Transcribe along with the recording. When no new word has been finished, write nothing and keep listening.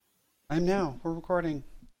I'm now. We're recording.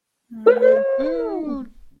 Woo! Ooh,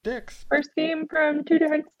 dicks. First game from two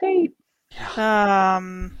different states. Yeah.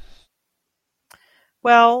 Um,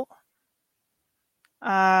 well,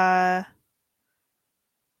 uh,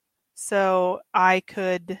 so I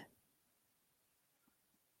could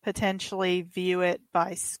potentially view it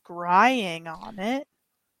by scrying on it.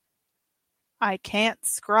 I can't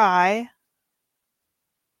scry.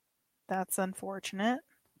 That's unfortunate.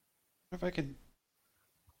 If I could.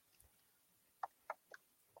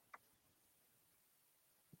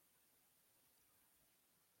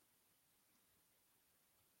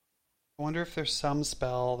 I wonder if there's some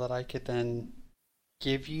spell that I could then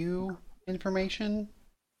give you information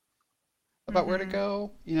about where to Mm-hmm.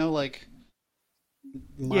 go. You know, like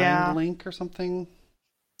mind Yeah. link or something.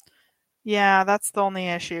 Yeah, that's the only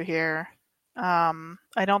issue here.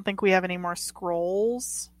 I don't think we have any more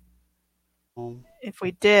scrolls. Um, If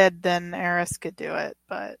we did, then Eris could do it,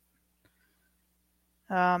 but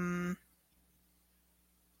um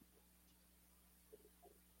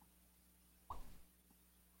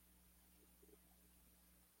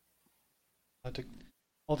to,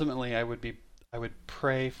 ultimately, I would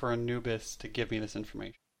pray for Anubis to give me this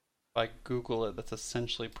information. If I Google it, that's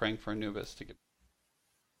essentially praying for Anubis to give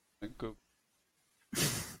me Google.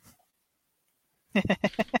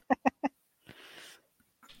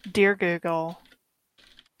 Dear Google,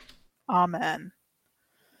 amen.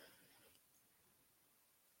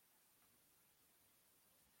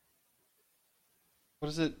 What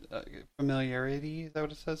is it? Familiarity? Is that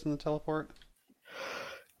what it says in the teleport?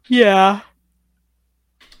 Yeah.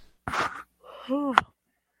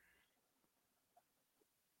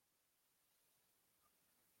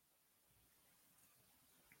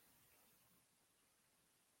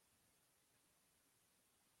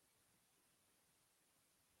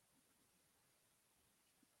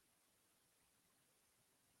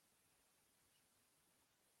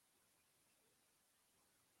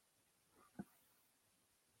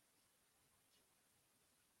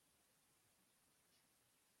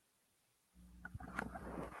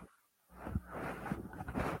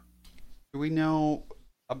 Do we know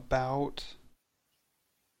about?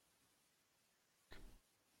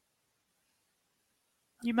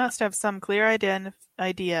 You must have some clear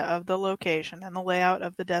idea of the location and the layout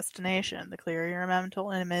of the destination. The clearer your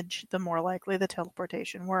mental image, the more likely the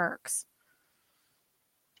teleportation works.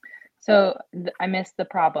 So I missed the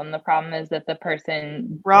problem. The problem is that the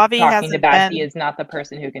person Ravi talking to hasn't Badzi been. is not the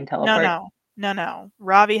person who can No, teleport. no, no, no.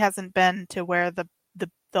 Ravi hasn't been to where the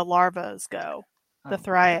larvas go, the Oh,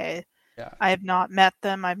 Thriae. Yeah. I have not met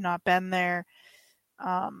them. I've not been there.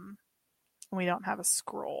 Um, we don't have a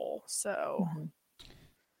scroll, so. mhm.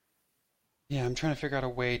 Yeah, I'm trying to figure out a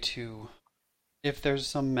way to, if there's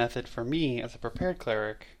some method for me as a prepared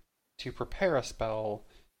cleric to prepare a spell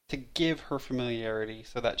to give her familiarity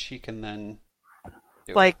so that she can then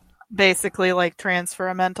do it. Like, basically, like transfer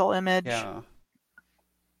a mental image. Yeah.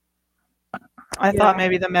 I thought Yeah.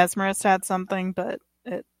 maybe the mesmerist had something, but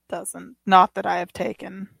it doesn't. Not that I have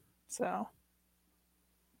taken. So.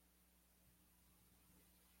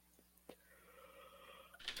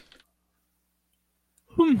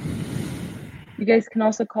 Hmm. You guys can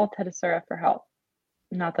also call Tedasura for help.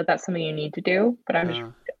 Not that that's something you need to do, but I'm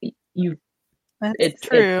just you. That's It's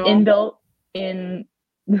true. inbuilt in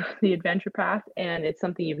the adventure path, and it's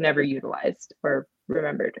something you've never utilized or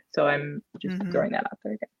remembered. So I'm just Hmm. throwing that out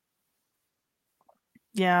there again.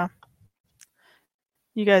 Yeah.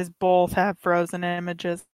 You guys both have frozen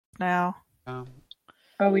images now, Um,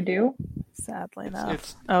 Oh, we do? sadly it's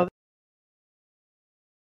enough. Oh,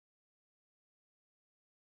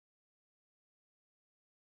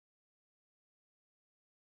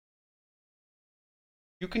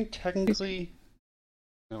 you can technically.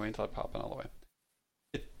 I'm gonna wait until I pop in all the way.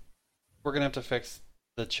 It, we're gonna have to fix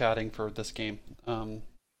the chatting for this game. I'm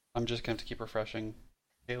just gonna have to keep refreshing.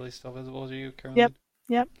 Haley's still visible to you, yep, Caroline?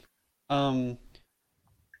 yep. Um,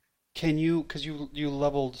 can you? Because you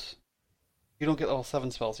leveled. You don't get level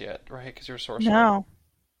 7 spells yet, right? Because you're a sorcerer. No.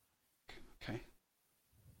 Okay.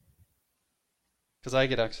 Because I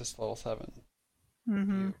get access to level 7.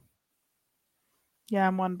 Hmm. You. Yeah,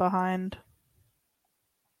 I'm one behind.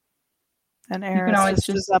 And You can Eris always just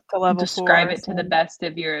is just up to level describe 4. it to the So. best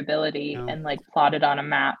of your ability No. and like plot it on a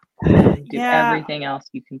map and do Yeah, everything else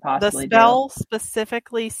you can the possibly do. spell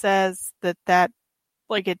specifically says that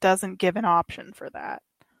like it doesn't give an option for that.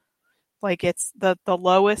 Like it's the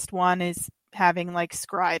lowest one is having like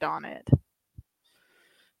scried on it.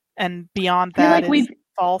 And beyond I feel that like is we've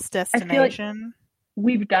false I feel like destination.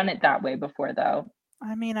 we've done it that way before though.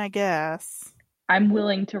 I mean, I guess. I'm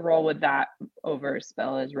willing to roll with that over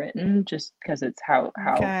spell as written, just because it's how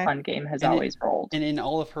Okay. Fun Game has And always rolled. And in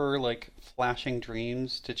all of her like flashing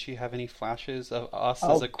dreams, did she have any flashes of us as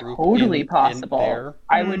Oh, a group totally in possible. there?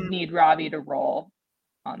 I would need Robbie to roll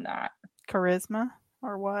on that. Charisma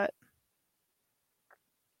or what?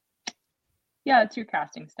 Yeah, it's your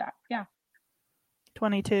casting stat. Yeah.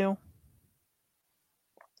 22.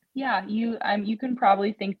 Yeah, you can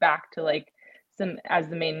probably think back to like some, as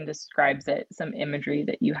the maiden describes it, some imagery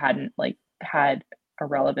that you hadn't like had a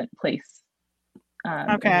relevant place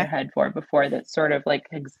in your head for before, that's sort of like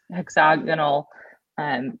hexagonal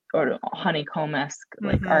or honeycomb-esque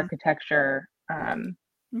like architecture.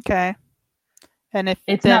 Okay. And if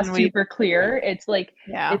it's not super clear, it's like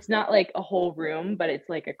it's not like a whole room, but it's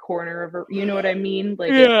like a corner of a, you know what I mean?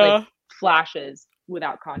 Like it's like flashes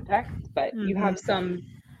without context, but you have some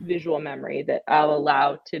visual memory that I'll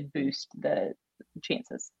allow to boost the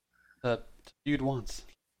chances. Viewed once.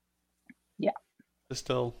 Yeah. There's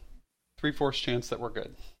still 3/4 chance that we're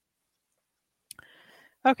good.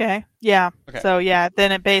 Okay. Yeah. Okay. So yeah,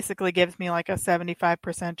 then it basically gives me like a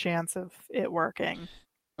 75% chance of it working.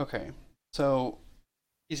 Okay. So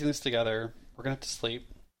piecing this together, we're gonna have to sleep.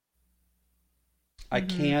 I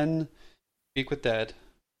can speak with dead.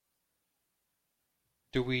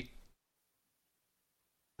 I'm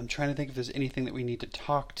trying to think if there's anything that we need to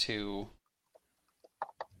talk to.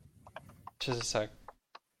 Just a sec.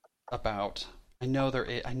 About. I know there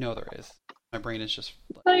is. My brain is just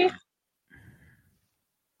like,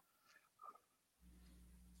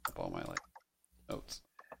 all my like notes.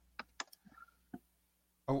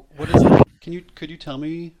 Oh, what is it? Could you tell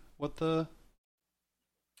me what the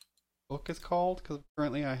book is called? Because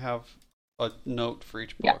currently I have a note for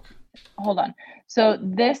each book. Hold on. So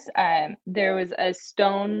this there was a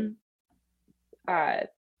stone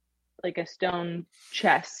like a stone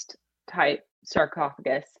chest type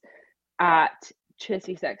sarcophagus at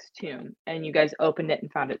Chisisek's tomb, and you guys opened it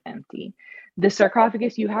and found it empty. The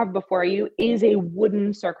sarcophagus you have before you is a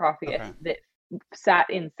wooden sarcophagus that sat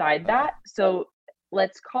inside that. So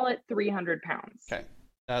let's call it 300 pounds. Okay.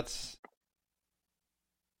 That's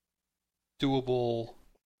doable.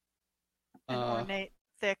 An ornate,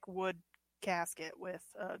 thick wood casket with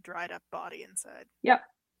a dried up body inside. Yep.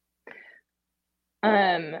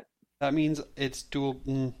 That means it's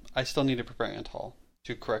doable. I still need to prepare Antall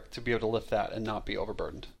to be able to lift that and not be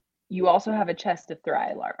overburdened. You also have a chest of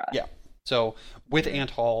Thry larva. Yeah. So with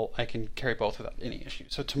Antall, I can carry both without any issue.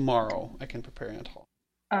 So tomorrow I can prepare Antall.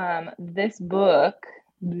 This book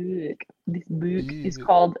is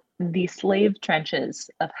called The Slave Trenches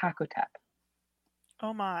of Hakotep.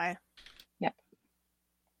 Oh my. Yep.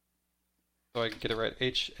 So I get it right.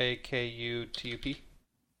 Hakutup?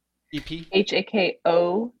 EP?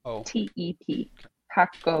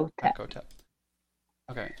 Hakotep. Hakotep.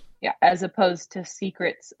 Okay. Yeah, as opposed to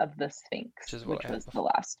Secrets of the Sphinx, which was the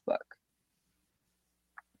last book.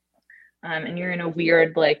 And you're in a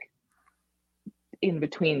weird, like, in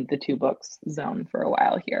between the two books zone for a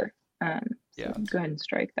while here. Go ahead and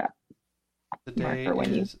strike that. The day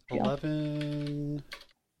is 11,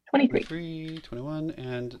 23, 21,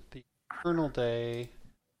 and the Eternal Day,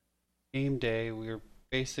 game day, we're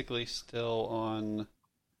basically still on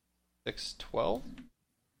 6/12.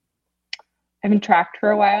 I haven't tracked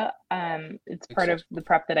for a while. It's part of the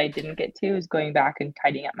prep that I didn't get to, is going back and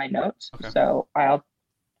tidying up my notes. Okay. So I'll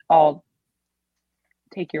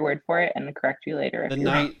take your word for it and correct you later.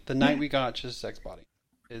 The night we got Chisek's body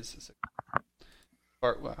is 6.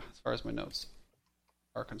 As far as my notes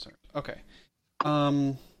are concerned. Okay.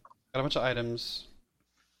 Got a bunch of items.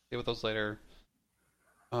 Deal with those later.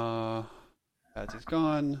 Badzi's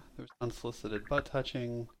gone. There's unsolicited butt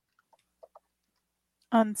touching.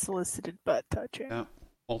 Unsolicited butt touching. Yeah,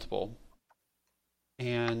 multiple.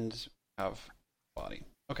 And have body.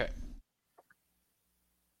 Okay.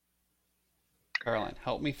 Caroline,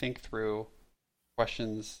 help me think through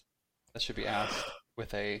questions that should be asked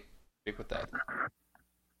with a speak with that.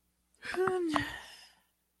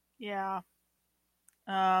 Yeah.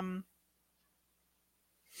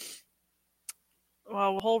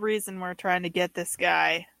 Well, the whole reason we're trying to get this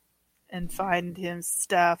guy and find his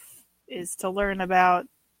stuff is to learn about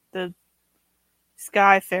the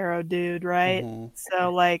Sky Pharaoh dude, right? Mm-hmm.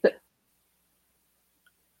 So, like,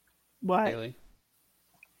 what? Haley?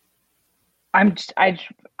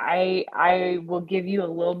 I will give you a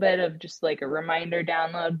little bit of just like a reminder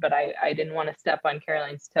download, but I didn't want to step on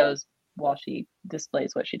Caroline's toes while she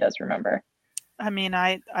displays what she does remember. I mean,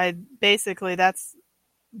 I basically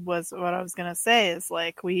was what I was gonna say, is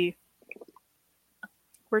like we're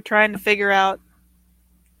trying to figure out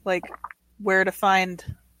like where to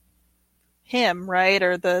find him, right?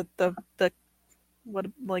 Or the what,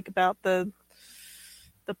 like, about the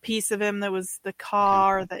piece of him that was the ka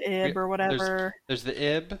or the ib or whatever. There's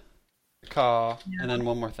the ib, the ka, Yeah. and then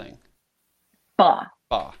one more thing. Ba.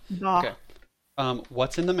 Ba. Ba. Okay.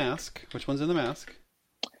 What's in the mask? Which one's in the mask?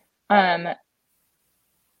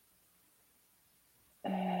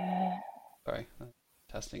 Sorry,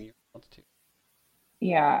 testing your altitude.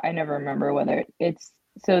 Yeah, I never remember whether it's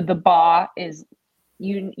so the ba is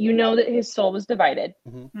you know that his soul was divided.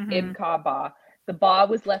 Mhm. Ib ka ba. The ba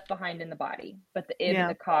was left behind in the body, but the ib Yeah. and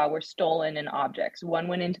the ka were stolen in objects. One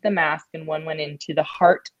went into the mask and one went into the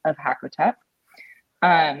heart of Hakotep.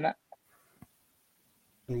 And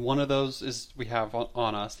one of those is we have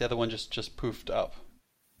on us. The other one just poofed up.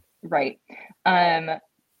 Right.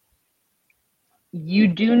 You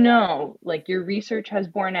do know, like, your research has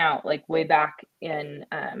borne out, like, way back in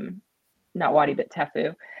not Wadi but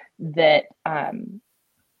Tefu, that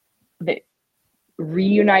that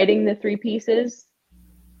reuniting the three pieces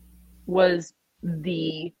was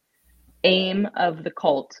the aim of the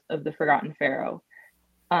cult of the Forgotten Pharaoh,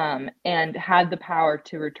 and had the power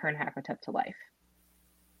to return Hakotep to life.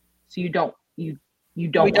 So you don't We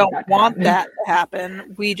don't want that to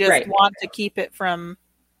happen. We just Right. want to keep it from.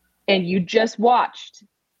 And you just watched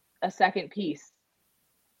a second piece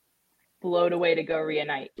float away to go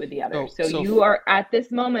reunite with the other. So you are at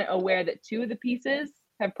this moment aware that two of the pieces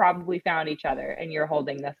have probably found each other and you're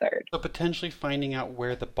holding the third. So potentially finding out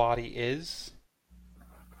where the body is.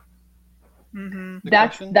 Mm-hmm.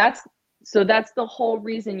 That's the whole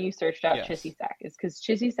reason you searched out Chisisek, is because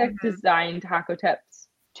Chisisek designed Hakotep's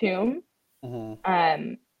tomb.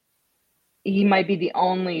 Mm-hmm. He might be the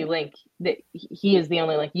only link that he is the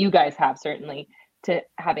only link you guys have, certainly, to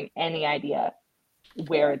having any idea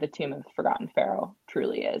where the tomb of the Forgotten Pharaoh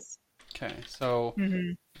truly is. Okay, so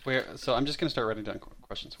So I'm just going to start writing down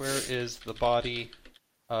questions. Where is the body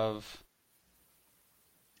of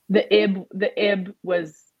the ib? The ib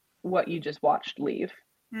was what you just watched leave.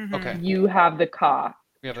 Mm-hmm. Okay. You have the ka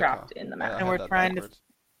trapped the ka in the map, and we're trying to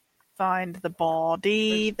find the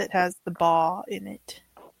body that has the ba in it.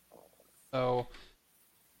 So,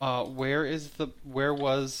 where was the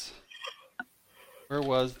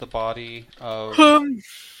body of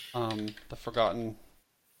the forgotten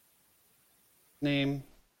name?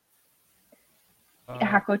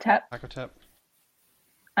 Hakotep.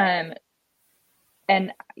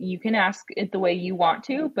 And you can ask it the way you want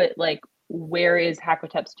to, but, like, where is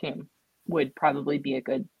Hakotep's tomb would probably be a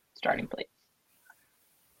good starting place.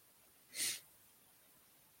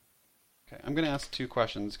 Okay, I'm going to ask two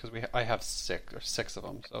questions because I have six of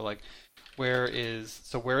them. So, like, where was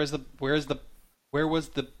the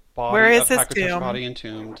body of Hakotep's body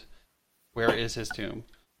entombed? Where is his tomb?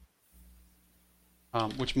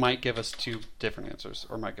 Which might give us two different answers,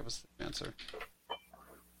 or might give us the same answer.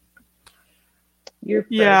 You're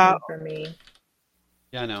frozen for me.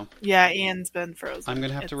 Yeah, I know. Yeah, Ian's been frozen. I'm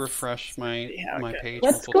gonna have to refresh my page.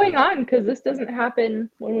 What's going on? Because this doesn't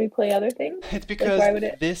happen when we play other things. It's because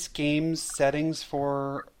this game's settings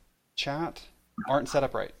for chat aren't set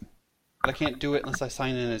up right. But I can't do it unless I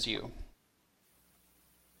sign in as you.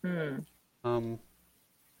 So I'm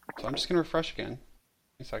just gonna refresh again.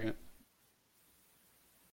 Wait a second.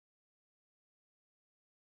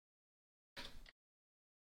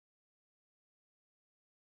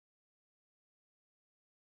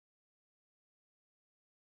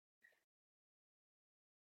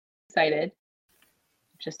 Excited.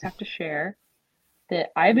 Just have to share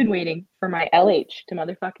that I've been waiting for my LH to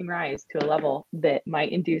motherfucking rise to a level that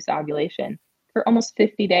might induce ovulation for almost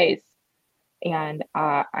 50 days. And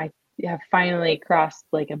I have finally crossed,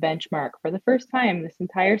 like, a benchmark for the first time this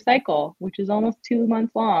entire cycle, which is almost 2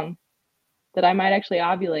 months long, that I might actually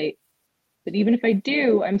ovulate. But even if I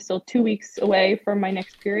do, I'm still 2 weeks away from my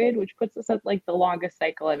next period, which puts us at, like, the longest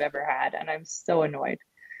cycle I've ever had. And I'm so annoyed.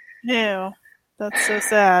 Ew. That's so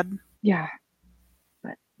sad. Yeah.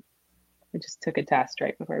 But I just took a test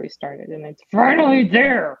right before we started, and it's finally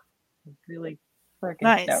there. I'm really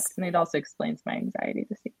freaking stoked. And it also explains my anxiety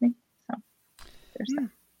this evening. So there's that.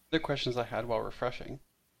 The questions I had while refreshing.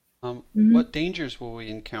 What dangers will we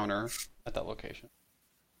encounter at that location?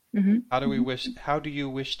 How do you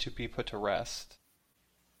wish to be put to rest?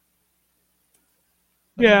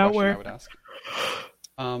 That's a question I would ask.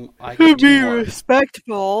 I could get be more.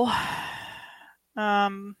 Respectful.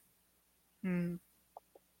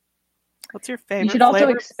 What's your favorite? You should also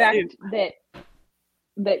flavor expect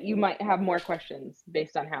that you might have more questions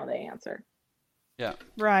based on how they answer. Yeah.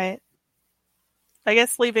 Right. I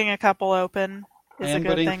guess leaving a couple open is a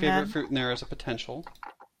good thing. And putting favorite fruit in there as a potential.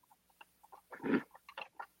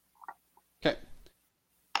 Okay.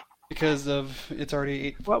 because of it's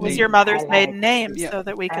already What was your mother's I maiden like- name Yeah. so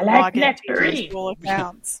that we I can like log into your nectarines. school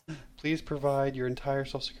accounts? Please provide your entire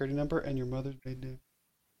social security number and your mother's maiden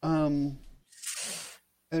name.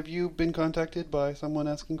 Have you been contacted by someone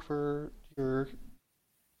asking for your?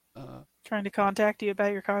 Trying to contact you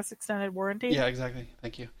about your cost extended warranty? Yeah, exactly.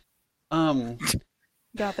 Thank you.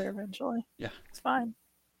 Got there eventually. Yeah. It's fine.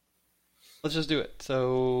 Let's just do it.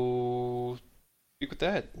 So, speak with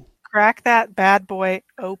Dad. Crack that bad boy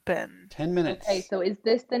open. 10 minutes. Okay, so is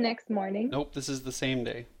this the next morning? Nope, this is the same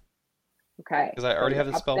day. Okay. Because I already so have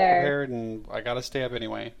the you're up spell there. prepared and I gotta stay up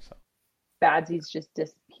anyway. So. Badzi's just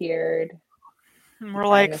disappeared. And we're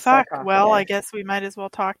like, the fuck, well, I sarcophagus. guess we might as well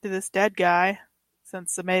talk to this dead guy,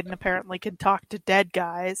 since the maiden apparently could talk to dead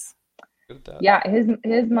guys. Good at that. Yeah,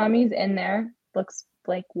 his mummy's in there. Looks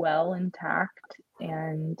like well intact,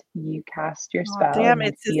 and you cast your Aw, spell. damn, and you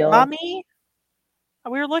it's his feel- mummy?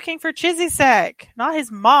 We were looking for Chizisek, not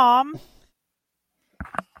his mom.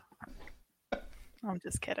 I'm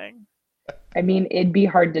just kidding. I mean, it'd be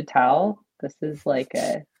hard to tell. This is like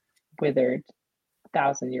a withered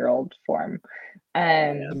 1,000-year-old form.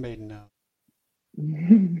 The maiden now.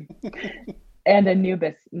 And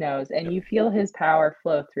Anubis knows, and you feel his power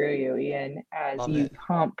flow through you, Ian, as Love you it.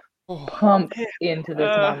 pump Oh, into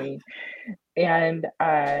this mummy. And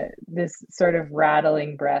this sort of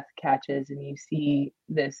rattling breath catches, and you see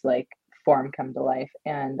this like form come to life.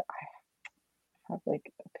 And I have like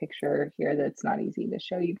a picture here that's not easy to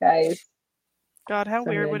show you guys. God, how So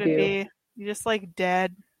I'm weird gonna would do- it be? You're just like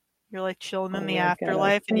dead. You're like chilling in Oh, the I got a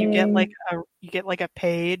afterlife, and you get thing. like a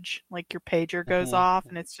page, like your pager goes Mhm. off,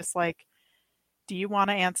 and it's just like, do you want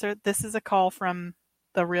to answer? This is a call from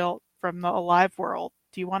the alive world.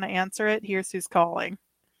 Do you want to answer it? Here's who's calling.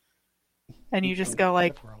 And you just go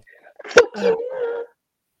like,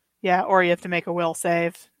 yeah, or you have to make a will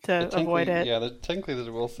save to avoid it. Yeah, technically there's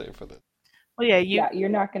a will save for this. Well, yeah, you're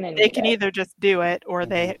not gonna. they need can it. either just do it or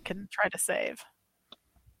they can try to save.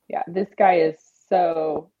 Yeah, this guy is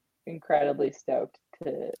so incredibly stoked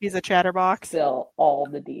to He's a chatterbox. spill all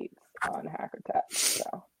the deeds on Hackertech.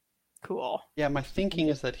 So Cool. Yeah, my thinking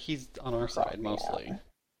is that he's on our side me mostly.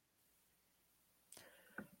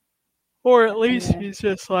 Or at least Yeah. he's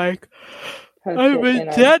just like, post I've it been in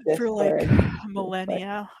our dead for like Discord.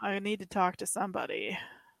 millennia. I need to talk to somebody.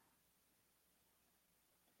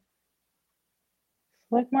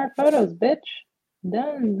 Select more photos, bitch.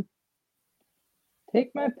 Done.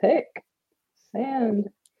 Take my pick. Sand.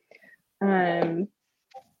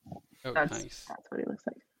 Oh, That's nice. what he looks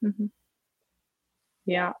like. Mhm.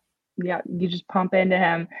 Yeah, you just pump into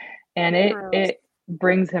him, and Gross. it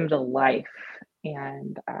brings him to life,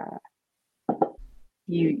 and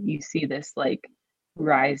you see this like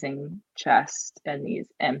rising chest and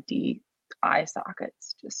these empty eye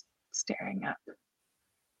sockets just staring up.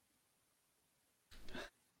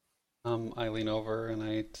 I lean over and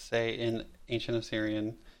I say in ancient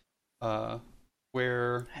Assyrian,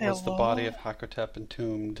 where was the body of Hakotep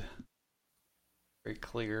entombed? Very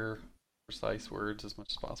clear, precise words as much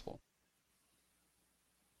as possible.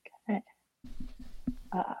 Okay.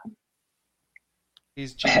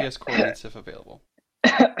 These GPS coordinates if available.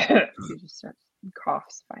 He just starts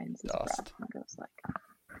coughs, finds his Dust. breath, and goes like,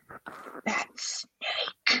 "That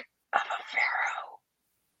snake of a pharaoh.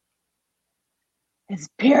 His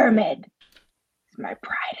pyramid is my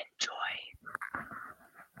pride and joy.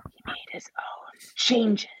 He made his own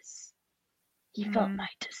changes. He felt my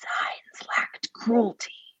designs lacked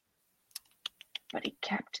cruelty, but he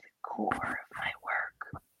kept the core of my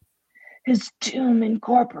work. His tomb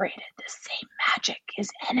incorporated the same magic his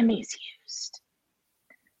enemies used.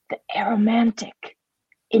 The aromantic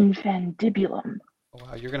infundibulum." Oh,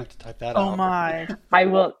 wow, you're gonna have to type that Oh out. my. I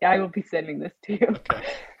will be sending this to you. Okay.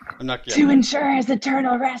 I'm not To getting it. ensure his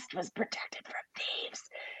eternal rest was protected from thieves,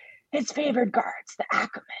 his favored guards, the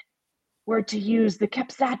Achaemen, were to use the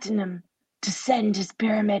Kepsatinum to send his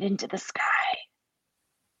pyramid into the sky,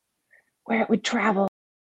 where it would travel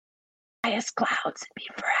highest clouds and be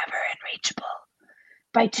forever unreachable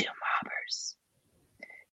by tomb robbers.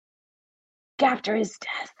 After his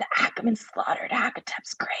death, the Achaemen slaughtered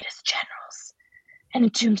Hakotep's greatest generals and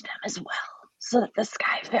entombed them as well, so that the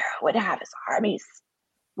Sky Pharaoh would have his armies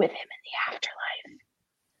with him in the afterlife.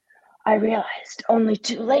 I realized only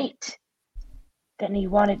too late that he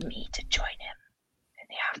wanted me to join him in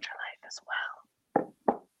the afterlife as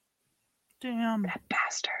well. Damn. That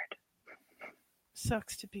bastard.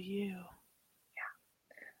 Sucks to be you.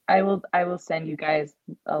 I will send you guys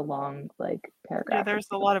a long paragraph. Yeah, there's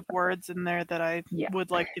a lot of words in there that I Yeah.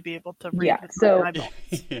 would like to be able to read. Yeah, with so- my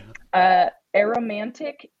eyeballs. Yeah.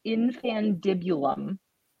 Aromantic infundibulum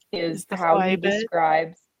is how he Describe it.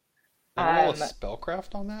 describes Can I roll a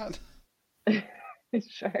spellcraft on that?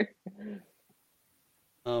 Sure.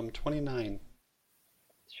 29.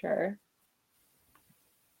 Sure.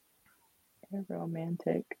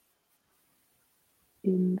 Aromantic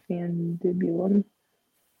infundibulum.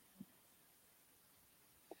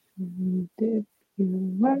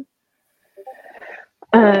 Infundibulum.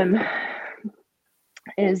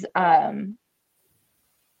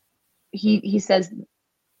 He says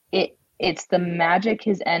it's the magic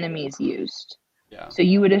his enemies used. Yeah. So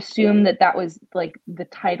you would assume that was like the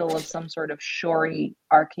title of some sort of Shori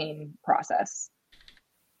arcane process.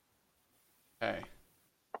 Okay.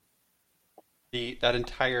 That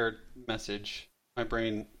entire message, my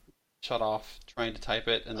brain shut off trying to type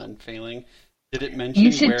it and then failing. Did it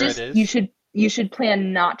mention where it is? You should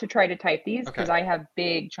plan not to try to type these because I have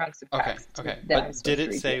big chunks of text. Okay. But did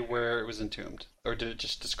it say where it was entombed, or did it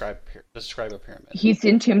just describe a pyramid? He's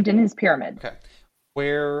entombed in his pyramid. Okay.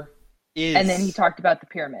 Where is? And then he talked about the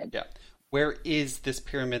pyramid. Yeah. Where is this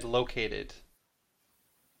pyramid located?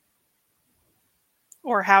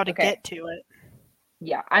 Or how to get to it.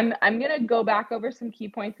 Yeah, I'm gonna go back over some key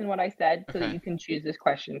points in what I said so that you can choose this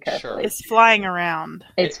question carefully. Sure. It's flying around.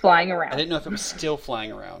 It's flying around. I didn't know if it was still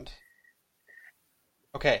flying around.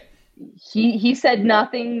 Okay. He said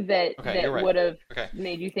nothing that right. would have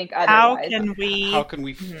made you think otherwise. How can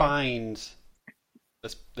we find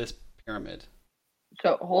this pyramid?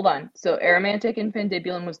 So hold on. So aromantic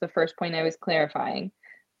infundibulum was the first point I was clarifying.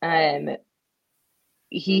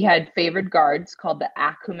 He had favored guards called the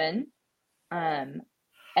Acumen.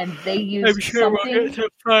 And they used I'm sure we'll get to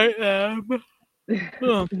fight them.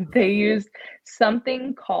 They used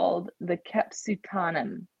something called the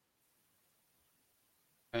Kepsutanum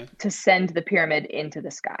to send the pyramid into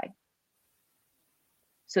the sky.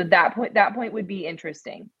 So that point would be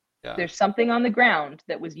interesting. Yeah. There's something on the ground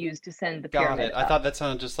that was used to send the pyramid up. I thought that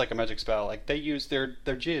sounded just like a magic spell. Like they used their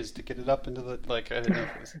jizz to get it up into the I didn't know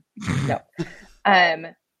if it was. No.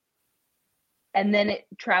 And then it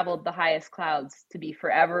traveled the highest clouds to be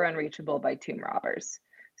forever unreachable by tomb robbers.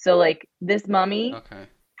 So like this mummy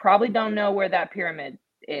probably don't know where that pyramid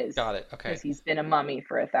is. Got it. Okay. Because he's been a mummy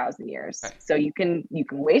for 1,000 years. Okay. So you can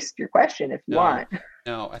waste your question if you want.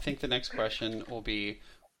 No, I think the next question will be,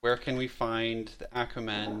 where can we find the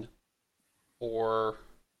Acumen? Or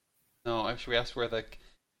no, should we ask where the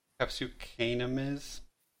Kepsutanum is?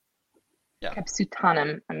 Yeah.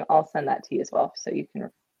 Kepsutanum. I'll send that to you as well, so you can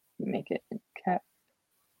make it Kepsutanum.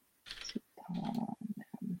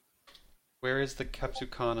 Where is the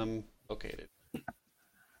Kepsutanum located?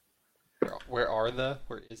 Where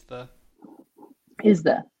is the? Where is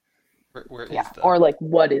the? Or like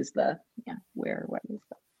what is the? Yeah, what is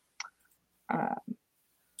the?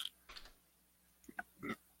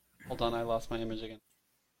 Hold on, I lost my image again.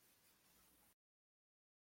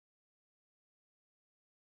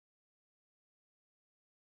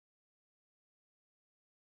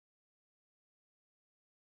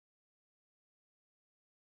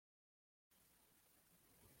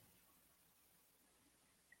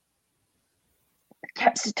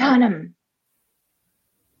 Kepsutanum.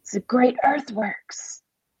 It's a great earthworks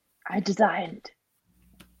I designed.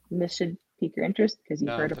 And this should pique your interest because you've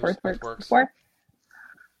heard of earthworks before.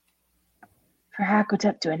 For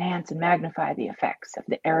Hakotep to enhance and magnify the effects of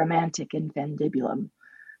the aromantic infundibulum.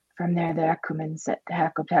 From there, the Acumen set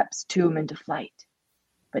Hakotep's tomb into flight.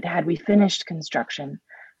 But had we finished construction,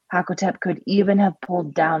 Hakotep could even have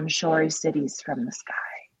pulled down Shori cities from the sky.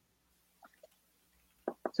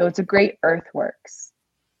 So it's a great earthworks.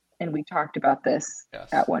 And we talked about this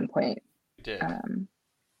at one point. We did.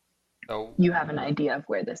 So you have an idea of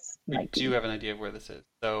where this might be. We do have an idea of where this is.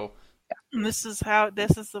 So and this is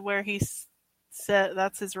where he said,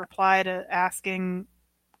 that's his reply to asking,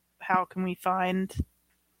 how can we find?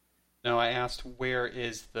 No, I asked, where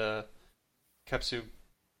is the Kepsutanum,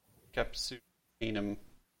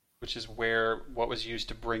 which is what was used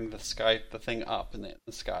to bring the thing up in the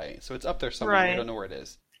sky. So it's up there somewhere. Right. We don't know where it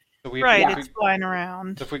is. So it's flying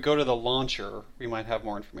around. So if we go to the launcher, we might have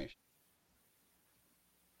more information.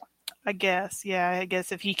 I guess,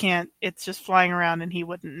 if he can't, it's just flying around and he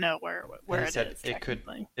wouldn't know where it is. It could,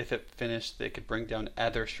 if it finished, it could bring down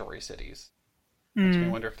other Shori cities. Makes me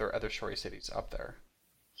wonder if there are other Shori cities up there.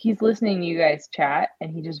 He's listening to you guys chat,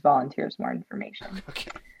 and he just volunteers more information.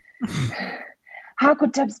 Okay.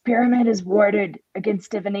 Hakotep's pyramid is warded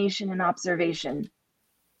against divination and observation,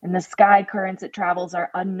 and the sky currents it travels are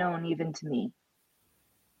unknown even to me.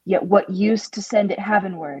 Yet what used to send it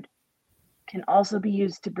heavenward can also be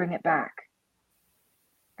used to bring it back.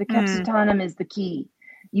 The Kepsutanum is the key.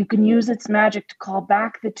 You can use its magic to call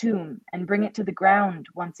back the tomb and bring it to the ground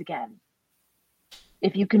once again.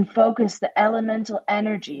 If you can focus the elemental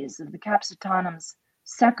energies of the Capsutanum's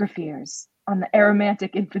secropheres on the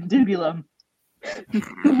aromantic infundibulum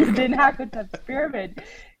within Hakotep's pyramid,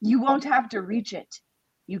 you won't have to reach it.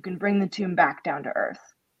 You can bring the tomb back down to earth.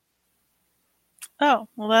 Oh,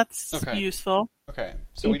 well, that's useful. Okay.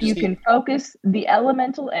 So if you can focus the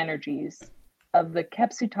elemental energies of the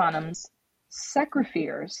Capsutanum's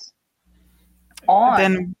secropheres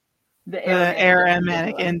on the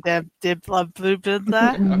aromatic within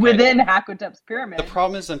Hakotep's pyramid. The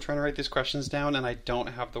problem is I'm trying to write these questions down and I don't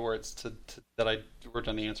have the words that I wrote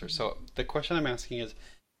down the answer. So the question I'm asking is,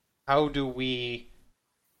 how do we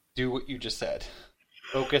do what you just said?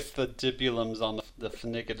 Focus the dibulums on the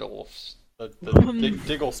funiculums, the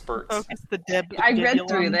diggle spurts. Focus the I read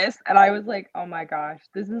through this and I was like, oh my gosh,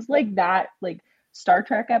 this is like that Star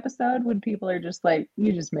Trek episode when people are just like,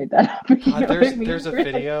 you just made that up. There's a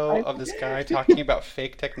video of this guy talking about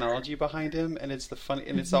fake technology behind him, and it's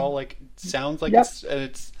and it's all like sounds like it's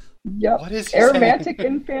what is he aromantic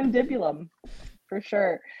saying? infundibulum for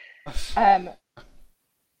sure. So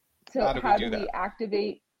how do we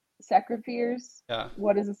activate secropheres? Yeah.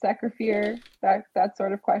 What is a secrophere? That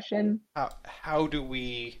sort of question. How do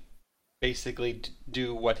we basically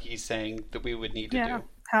do what he's saying that we would need to do?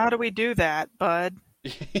 How do we do that, bud?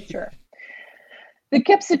 Sure. The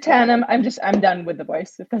Capsutanum, I'm done with the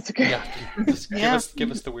voice, if that's okay. Yeah. Just give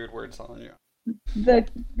us the weird words on you. The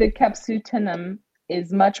Capsutanum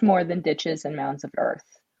is much more than ditches and mounds of earth.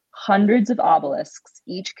 Hundreds of obelisks,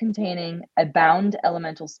 each containing a bound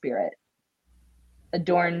elemental spirit,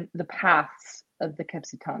 adorn the paths of the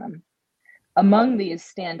Capsutanum. Among these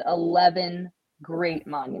stand 11 great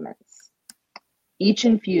monuments, each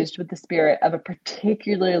infused with the spirit of a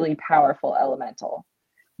particularly powerful elemental.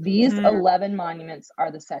 These 11 monuments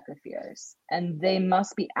are the secropheres, and they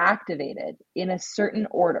must be activated in a certain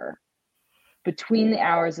order between the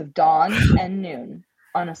hours of dawn and noon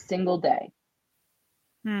on a single day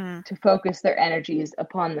to focus their energies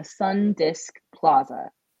upon the sun disk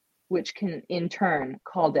plaza, which can in turn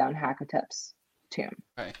call down Hakotep's tomb.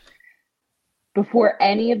 Okay. Before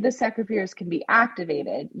any of the secropheres can be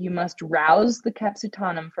activated, you must rouse the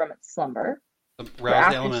Capsutanum from its slumber.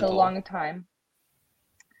 After so long a time.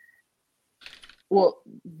 Well,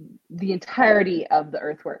 the entirety of the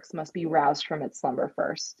earthworks must be roused from its slumber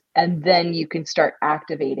first, and then you can start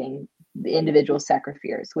activating the individual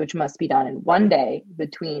secropheres, which must be done in one day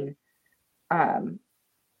between dawn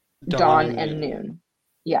and noon.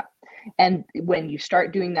 Yeah. And when you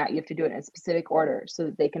start doing that, you have to do it in a specific order so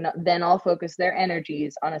that they can then all focus their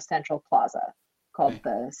energies on a central plaza called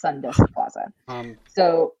the Sun Disk Plaza.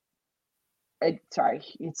 Sorry,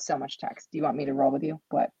 it's so much text. Do you want me to roll with you?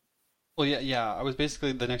 What? Well, yeah. I was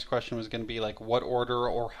basically, the next question was going to be like, what order,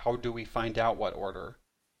 or how do we find out what order?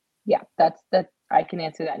 Yeah, I can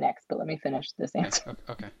answer that next, but let me finish this answer.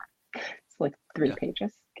 Okay. It's like 3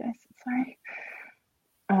 pages, guys. Sorry.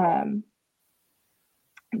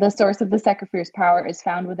 The source of the secrophere's power is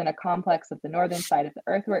found within a complex of the northern side of the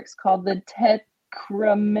earthworks called the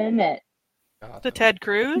Tetramenet. The Ted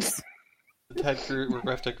Cruz? The Ted Cruz. We're going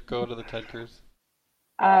to have to go to the Ted Cruz.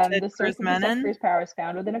 The source of the secrophere's power is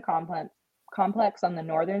found within a complex on the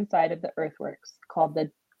northern side of the earthworks called the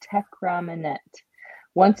Tetramenet.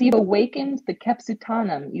 Once you've awakened the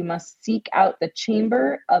Capsutanum, you must seek out the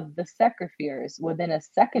chamber of the secropheres within a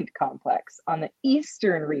second complex on the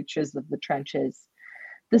eastern reaches of the trenches,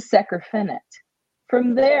 the Secrophenet.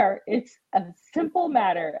 From there, it's a simple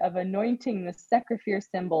matter of anointing the secrophere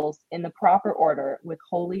symbols in the proper order with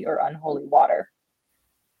holy or unholy water.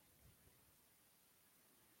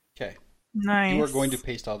 Okay. Nice. You are going to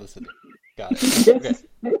paste all this in. Got it. Okay.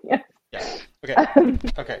 Yes. Yeah. Okay.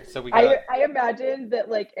 Okay. So we got. I imagine that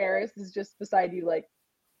Eris is just beside you,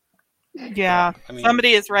 Yeah. I mean,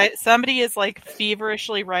 somebody is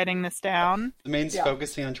feverishly writing this down. The main's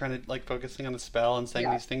focusing on focusing on the spell and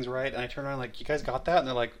saying these things right, and I turn around you guys got that, and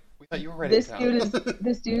they're like, we thought you were writing it down.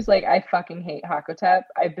 This dude's like, I fucking hate Hakotep.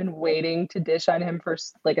 I've been waiting to dish on him for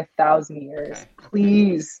 1,000 years. Okay.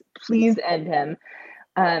 Please end him.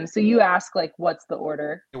 So you ask what's the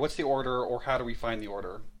order? What's the order, or how do we find the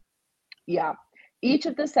order? Yeah. Each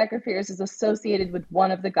of the secropheres is associated with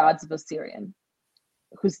one of the gods of Osirian,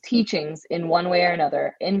 whose teachings, in one way or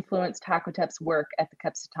another, influenced Hakotep's work at the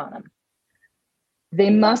Capsutanum.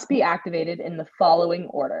 They must be activated in the following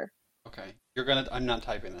order. Okay. I'm not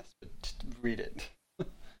typing this, but read it.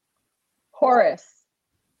 Horus,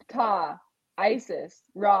 Ptah, Isis,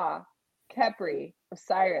 Ra, Khepri,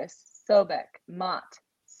 Osiris, Sobek, Mot,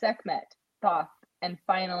 Sekhmet, Thoth, and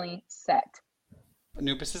finally Set.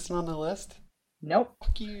 Anubis isn't on the list? Nope.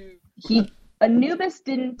 Fuck you. Anubis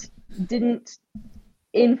didn't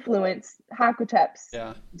influence Hakotep's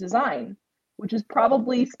Yeah. design, which is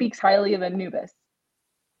probably speaks highly of Anubis.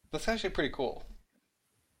 That's actually pretty cool.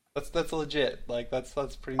 That's legit. Like that's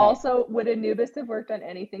pretty neat. Also, would Anubis have worked on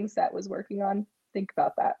anything Set was working on? Think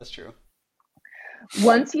about that. That's true.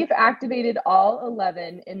 Once you've activated all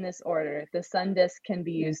 11 in this order, the sun disk can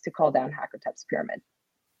be used to call down Hakotep's pyramid.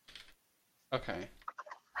 Okay.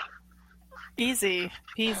 Easy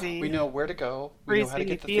peasy. We know where to go. We know how to Breezy,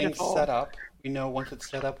 get the beautiful. things set up. We know once it's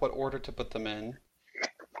set up what order to put them in.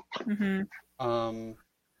 Mm-hmm.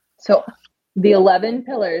 So the 11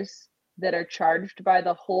 pillars that are charged by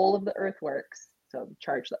the whole of the earthworks. So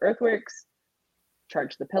charge the earthworks,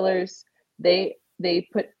 charge the pillars. They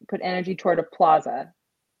put energy toward a plaza.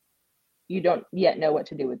 You don't yet know what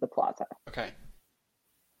to do with the plaza. Okay.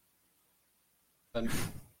 Then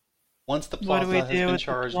once the What do plaza we has do been with the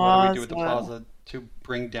charged, what do we do with the plaza? plaza to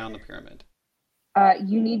bring down the pyramid?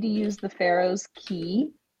 You need to use the pharaoh's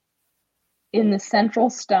key in the central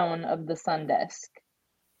stone of the sun disk.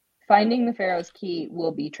 Finding the pharaoh's key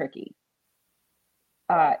will be tricky.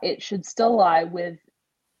 It should still lie with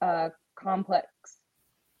a complex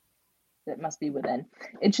that must be within.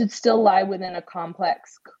 It should still lie within a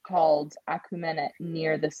complex called Acumenet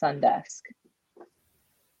near the sun disk.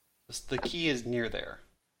 The key is near there.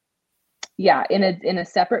 Yeah, in a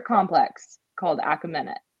separate complex called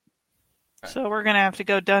Acumenet. So we're gonna have to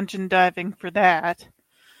go dungeon diving for that.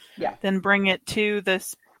 Yeah. Then bring it to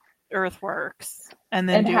this earthworks, and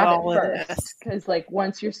then do have all it of first, this. because like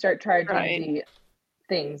once you start charging Right. the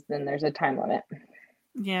things, then there's a time limit.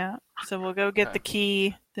 Yeah. So we'll go get Okay. the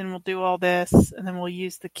key, then we'll do all this, and then we'll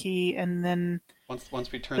use the key, and then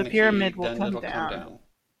Once we turn The the pyramid key, will then come it'll come down. down.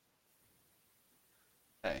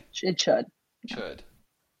 Okay. It should. Should.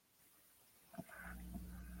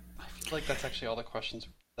 I feel like that's actually all the questions.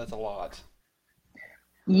 That's a lot.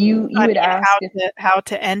 You I would mean, ask how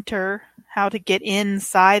to enter, how to get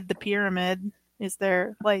inside the pyramid. Is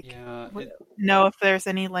there Yeah. know if there's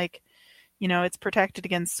any it's protected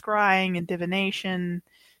against scrying and divination.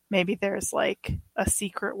 Maybe there's like a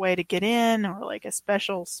secret way to get in, or like a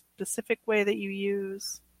special specific way that you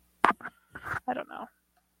use. I don't know.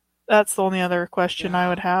 That's the only other question I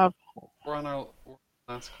would have. We're on our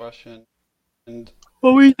last question, and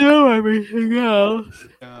Well, we know everything else.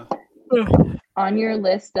 yeah. on your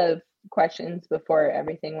list of questions before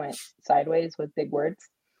everything went sideways with big words,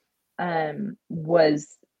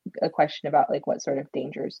 was a question about like what sort of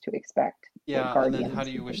dangers to expect. Yeah, and then how do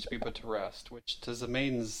you and wish things to be like put to rest? Which, to the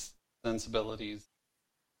maiden's sensibilities,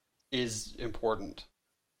 is important.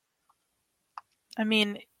 I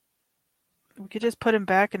mean, we could just put him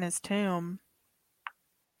back in his tomb.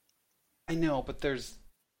 I know, but there's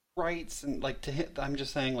rights and like to hit. I'm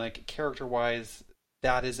just saying, like character-wise,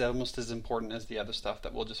 that is almost as important as the other stuff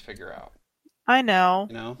that we'll just figure out. I know.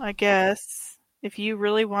 You know? I guess if you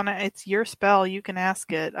really want to, it's your spell. You can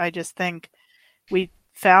ask it. I just think we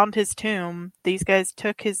found his tomb. These guys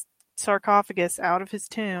took his sarcophagus out of his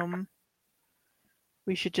tomb.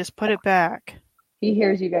 We should just put it back. He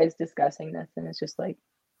hears you guys discussing this and it's just like,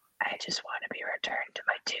 I just want to be returned to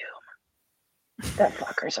my tomb. That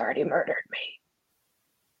fucker's already murdered me.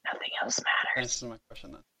 Nothing else matters. Answer my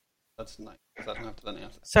question then. That's nice. Because I don't have to then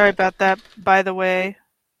answer. Sorry about that, by the way.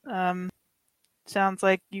 Sounds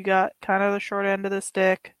like you got kind of the short end of the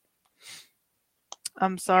stick.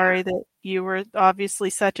 I'm sorry that you were obviously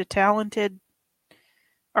such a talented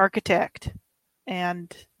architect,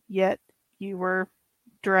 and yet you were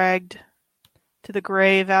dragged to the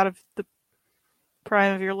grave out of the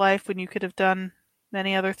prime of your life when you could have done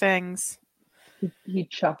many other things. He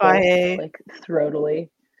chuckles By like throatily.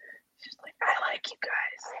 He's just like, I like you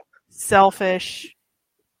guys. Selfish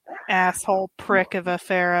asshole prick of a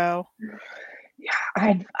pharaoh.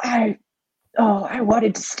 Yeah, I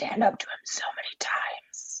wanted to stand up to him so many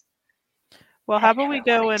times. Well, how about we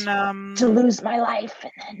go and to lose my life,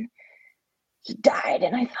 and then he died,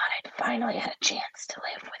 and I thought I'd finally had a chance to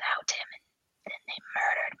live without him, and then they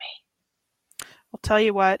murdered me. I'll tell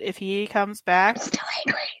you what, if he comes back, I'm still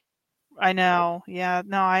angry. I know. Yeah,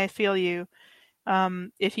 no, I feel you.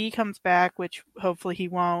 If he comes back, which hopefully he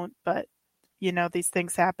won't, but these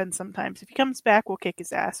things happen sometimes. If he comes back, we'll kick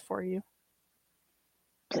his ass for you.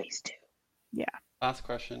 Please do. Yeah. Last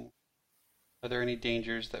question. Are there any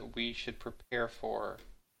dangers that we should prepare for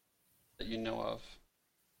that you know of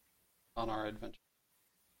on our adventure?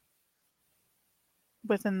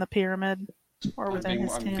 Within the pyramid or within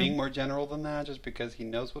his tomb? I'm being more general than that just because he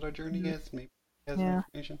knows what our journey is. Maybe he has more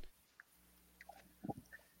information.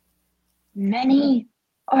 Many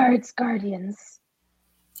are its guardians,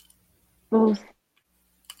 both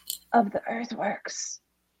of the earthworks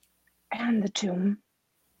and the tomb.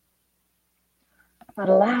 But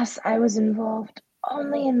alas, I was involved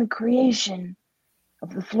only in the creation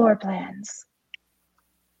of the floor plans.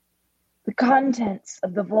 The contents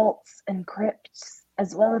of the vaults and crypts,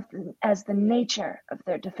 as well as the nature of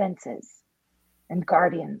their defenses and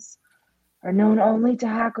guardians, are known only to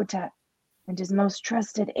Hakotep and his most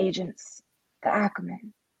trusted agents, the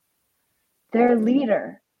Ackermen. Their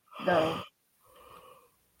leader, though,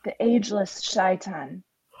 the ageless Shaitan,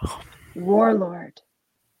 warlord,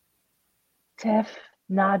 Tef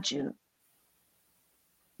Naju,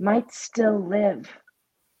 might still live.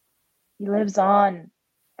 He lives on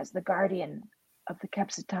as the guardian of the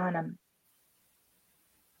Kepsitanum.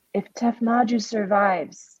 If Tef Naju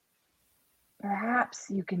survives, perhaps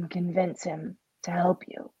you can convince him to help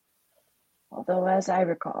you. Although, as I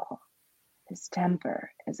recall, his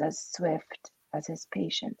temper is as swift as his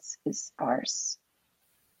patience is sparse.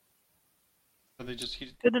 So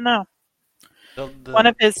Good to know. One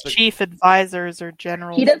of his chief advisors or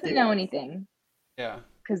generals. He doesn't know anything. Yeah.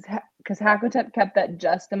 Because Hakotep kept that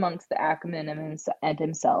just amongst the Achaemen and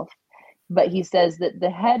himself. But he says that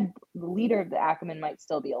the leader of the Achaemen might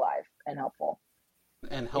still be alive and helpful.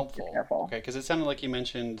 Careful. Okay, because it sounded like you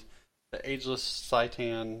mentioned the ageless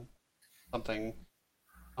Saitan something,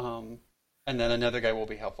 and then another guy will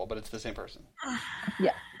be helpful, but it's the same person.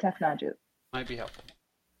 Yeah, Tefnaju. Might be helpful.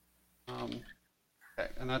 Okay,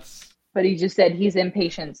 and that's... But he just said he's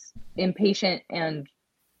impatient and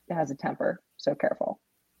has a temper, so careful.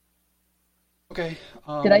 Okay.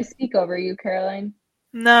 Did I speak over you, Caroline?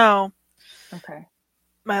 No. Okay.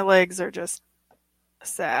 My legs are just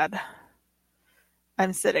sad.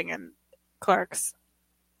 I'm sitting in Clark's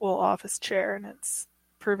little office chair, and it's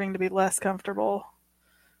proving to be less comfortable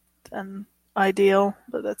than ideal,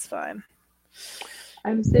 but that's fine.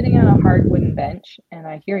 I'm sitting on a hard wooden bench, and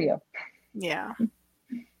I hear you. Yeah.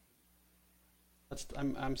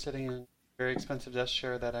 I'm sitting in a very expensive desk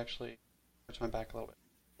chair that actually hurts my back a little bit.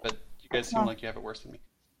 But you guys seem like you have it worse than me.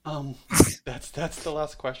 That's the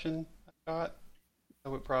last question I got.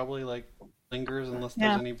 So it probably lingers unless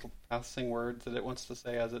there's any passing words that it wants to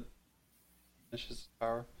say as it finishes its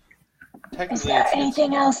power. Is there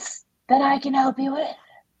anything else that I can help you with?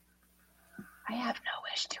 I have no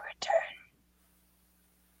wish to return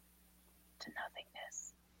to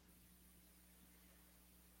nothingness.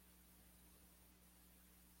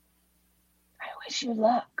 I wish you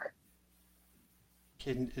luck.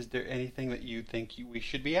 Is there anything that you think we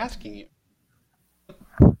should be asking you?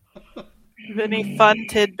 Any fun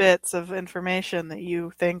tidbits of information that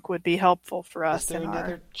you think would be helpful for us in our quest? Is there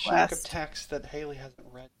another chunk of text that Haley hasn't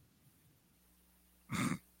read?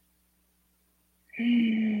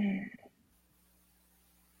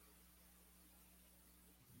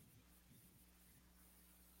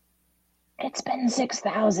 It's been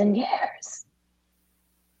 6,000 years.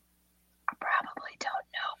 I probably don't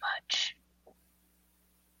know much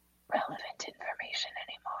relevant information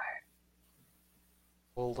anymore.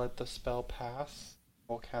 We'll let the spell pass.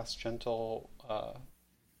 We'll cast gentle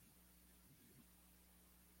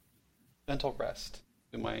rest.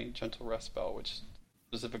 Do my gentle rest spell, which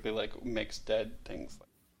specifically makes dead things.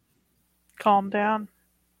 Calm down.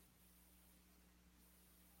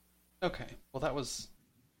 Okay. Well, that was.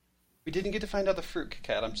 We didn't get to find out the fruit,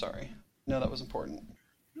 Cat. I'm sorry. No, that was important.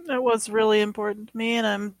 It was really important to me, and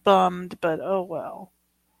I'm bummed, but oh well.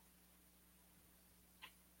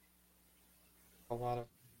 A lot of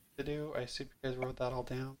to do. I assume you guys wrote that all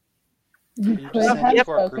down. You could have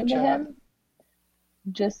spoken to him.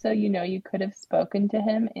 Just so you know, you could have spoken to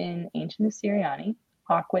him in Ancient Assyriani,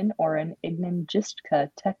 Aquan, or in Ignan Gistka,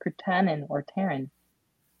 Tekritanen, or Terran.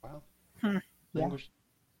 Wow. Language.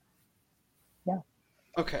 Yeah.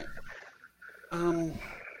 Okay.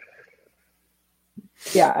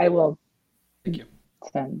 Yeah, I will. Thank you.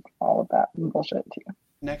 Send all of that bullshit to you.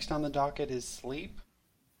 Next on the docket is sleep.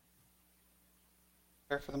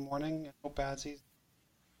 Prepare for the morning. I hope Badzi's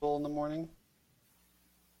full in the morning.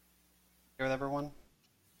 Here with everyone.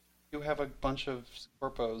 You have a bunch of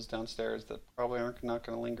Scorpos downstairs that probably aren't not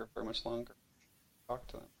going to linger for much longer. Talk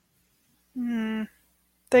to them.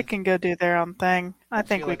 They can go do their own thing. I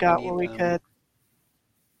think we got what we could.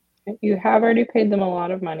 You have already paid them a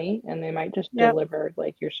lot of money, and they might just deliver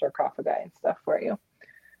your sarcophagi and stuff for you.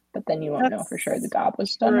 But then you won't know for sure the job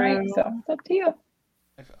was done right, so it's up to you.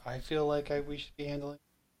 I feel like we should be handling.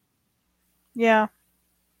 Yeah.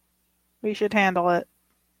 We should handle it.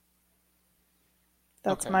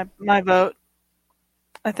 That's my vote.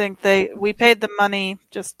 I think we paid the money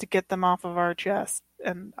just to get them off of our chest,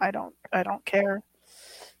 and I don't care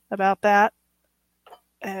about that.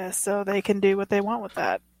 So they can do what they want with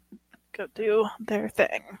that. Go do their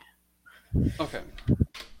thing. Okay.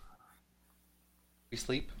 We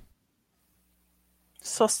sleep.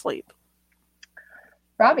 So sleep.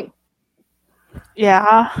 Robbie,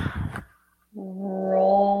 Yeah.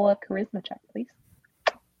 roll a charisma check, please.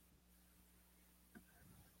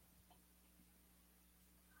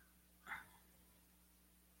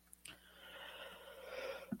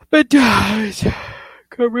 But does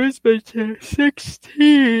charisma check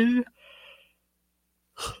 16.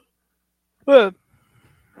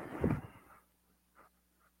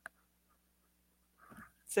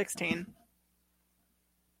 16.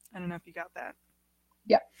 I don't know if you got that.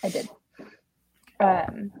 Yep, I did.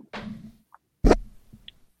 I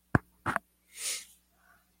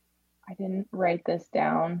didn't write this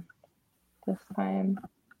down this time.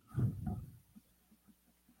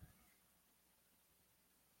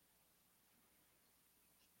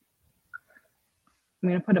 I'm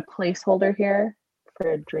going to put a placeholder here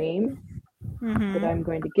for a dream that I'm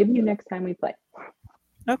going to give you next time we play.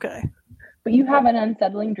 Okay. But you have an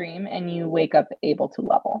unsettling dream and you wake up able to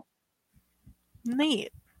level.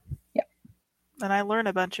 Neat. Yep. And I learn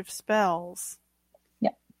a bunch of spells.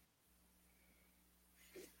 Yep.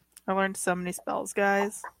 I learned so many spells,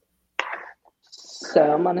 guys.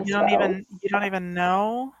 So many You spells. don't even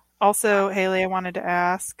know. Also, Haley, I wanted to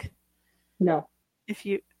ask. No. If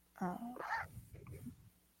you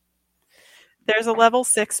there's a level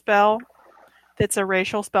 6 spell that's a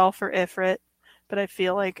racial spell for Ifrit, but I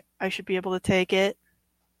feel like I should be able to take it.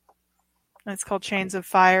 And it's called Chains of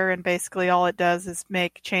Fire, and basically all it does is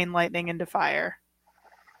make chain lightning into fire.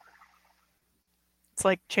 It's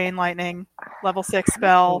like chain lightning, level 6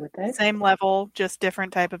 spell, same level, just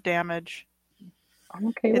different type of damage. I'm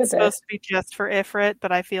okay with it. It's supposed to be just for Ifrit,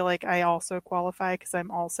 but I feel like I also qualify because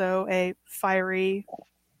I'm also a fiery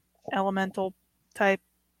elemental type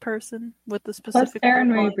person with the specific. Plus, Aaron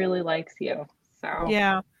Ray really likes you, so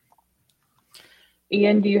yeah.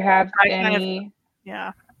 Ian, do you have any?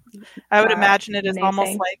 Yeah, I would imagine it is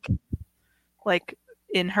almost like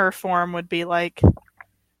in her form would be like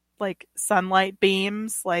sunlight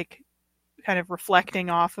beams, like kind of reflecting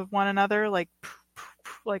off of one another, like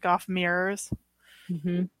off mirrors.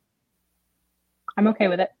 Mm-hmm. I'm okay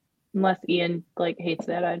with it, unless Ian hates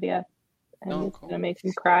that idea and it's gonna make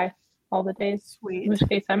him cry all the days. Sweet. In which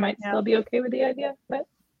case, I might still be okay with the idea, but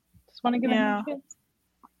just want to give him a chance.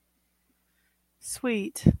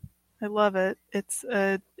 Sweet. I love it.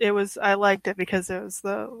 I liked it because it was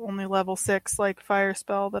the only level 6 fire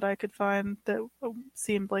spell that I could find that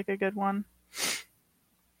seemed like a good one.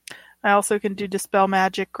 I also can do Dispel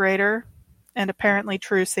Magic Greater and apparently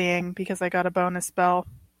True Seeing because I got a bonus spell.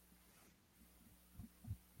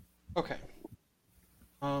 Okay.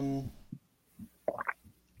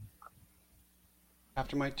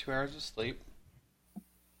 After my 2 hours of sleep,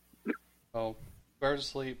 2 hours of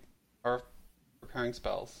sleep are preparing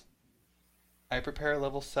spells. I prepare a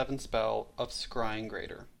level 7 spell of Scrying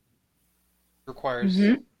Greater. Requires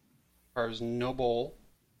no bowl,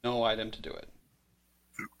 no item to do it.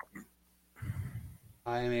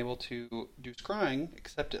 I am able to do scrying,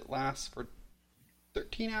 except it lasts for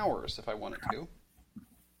 13 hours if I want it to.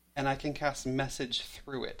 And I can cast message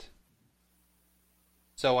through it.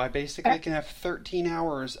 So I basically can have 13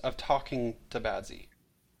 hours of talking to Badzi.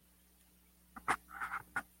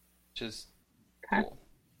 Which is cool.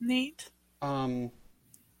 Neat.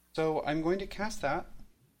 So I'm going to cast that.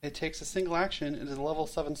 It takes a single action. It is a level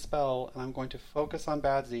 7 spell, and I'm going to focus on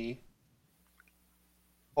Badzi.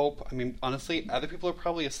 Honestly, other people are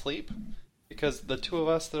probably asleep, because the two of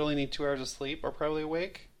us that only need 2 hours of sleep are probably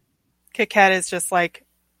awake. Kit Kat is just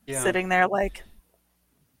sitting there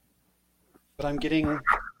But I'm getting,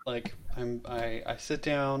 I sit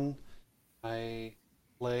down, I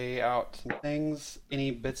lay out some things,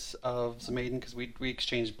 any bits of Zemaiden, because we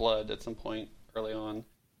exchanged blood at some point early on.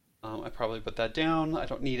 I probably put that down. I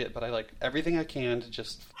don't need it, but I like everything I can to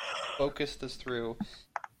just focus this through.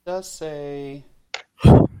 It does say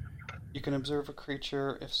you can observe a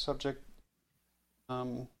creature if the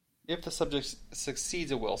subject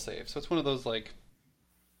succeeds a will save. So it's one of those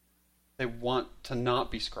they want to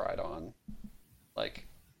not be scryed on,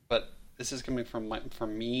 but this is coming from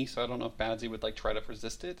me, so I don't know if Badzi would try to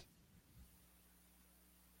resist it.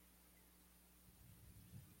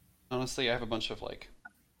 Honestly, I have a bunch of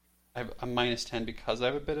I have a -10 because I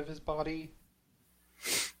have a bit of his body,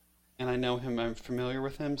 and I know him. I'm familiar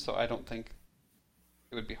with him, so I don't think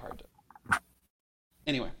it would be hard to.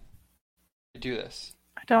 Anyway, I do this.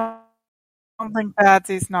 I don't think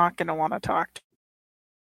Badzi's not going to want to talk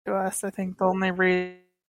to us. I think the only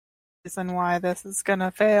reason why this is going to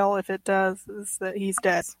fail, if it does, is that he's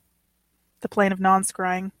dead. The plane of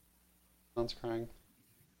non-scrying. Non-scrying.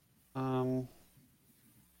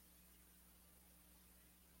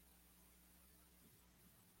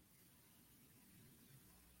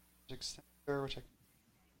 extender, which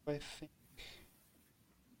I think.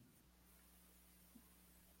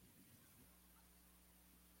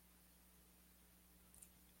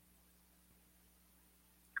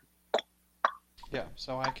 Yeah,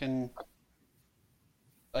 so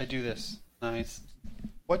I do this. Nice.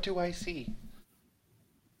 What do I see?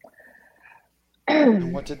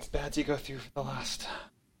 And what did Badzi go through for the last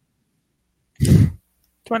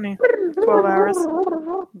 12 hours.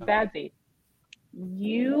 Badzi,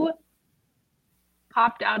 you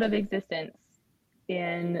popped out of existence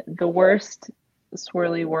in the worst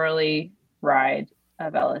swirly whirly ride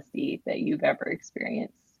of LSD that you've ever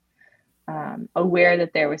experienced. Aware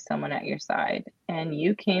that there was someone at your side, and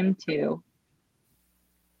you came to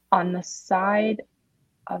on the side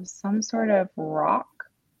of some sort of rock,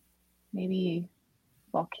 maybe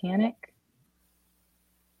volcanic,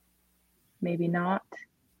 maybe not.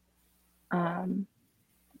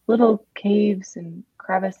 Little caves and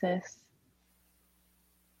crevices,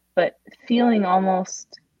 but feeling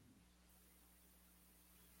almost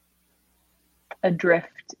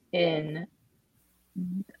adrift in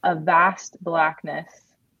a vast blackness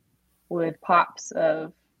with pops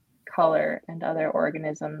of color and other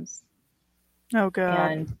organisms. Oh,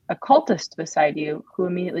 God. And a cultist beside you who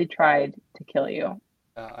immediately tried to kill you.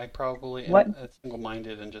 I probably What? am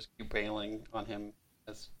single-minded and just keep bailing on him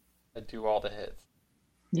as I do all the hits.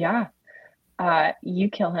 Yeah. You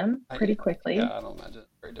kill him pretty quickly. Yeah, I don't imagine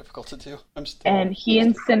it's very difficult to do. And he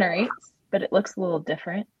incinerates, but it looks a little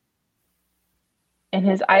different. And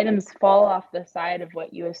his items fall off the side of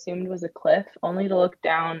what you assumed was a cliff, only to look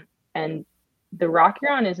down, and the rock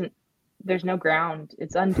you're on there's no ground.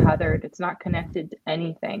 It's untethered. It's not connected to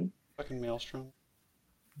anything. Fucking maelstrom.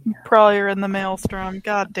 Probably you're in the maelstrom.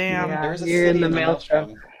 God damn. Yeah, There's a you're city in the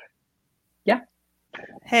maelstrom. Yeah.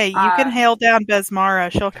 Hey, you can hail down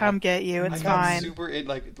Besmara. She'll come get you. It's I got fine. super in,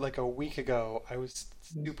 like a week ago. I was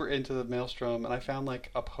super into the maelstrom, and I found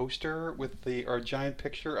like a poster with or a giant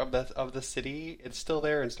picture of the city. It's still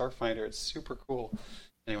there in Starfinder. It's super cool.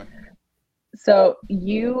 Anyway. So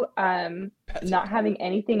you not having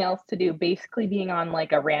anything else to do, basically being on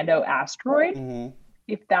like a rando asteroid,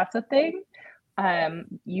 if that's a thing,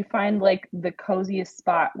 you find like the coziest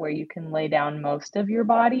spot where you can lay down most of your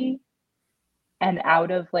body and out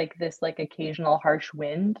of like this like occasional harsh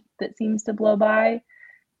wind that seems to blow by,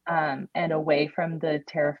 and away from the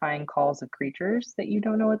terrifying calls of creatures that you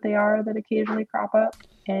don't know what they are that occasionally crop up.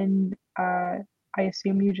 And I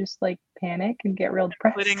assume you just like panic and get real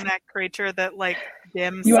depressed. Including that creature that like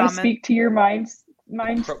dim You want to summon. speak to your mind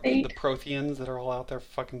The state? Protheans that are all out there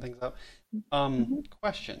fucking things up.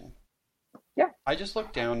 Question. Yeah. I just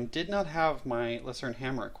looked down, did not have my Lucerne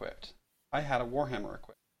hammer equipped. I had a Warhammer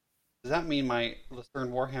equipped. Does that mean my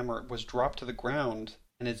Lucerne Warhammer was dropped to the ground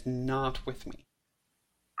and is not with me?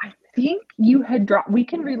 I think you had dropped. We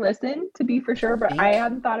can re-listen to be for sure, but I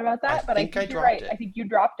hadn't thought about that. But I think you're right. I think you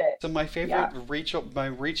dropped it. So my favorite my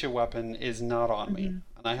Reacher weapon is not on me,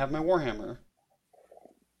 and I have my Warhammer,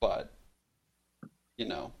 but you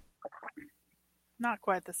know, not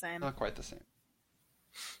quite the same. Not quite the same.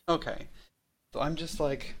 Okay, so I'm just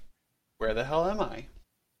like, where the hell am I?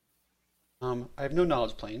 I have no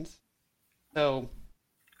knowledge planes, so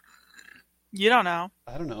you don't know.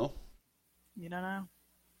 I don't know. You don't know.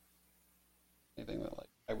 Anything that like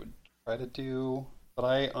I would try to do, but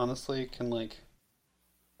I honestly can like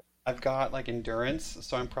I've got like endurance,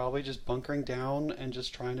 so I'm probably just bunkering down and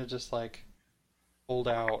just trying to just like hold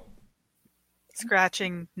out,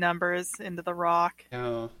 scratching numbers into the rock.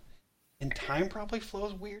 Yeah, and time probably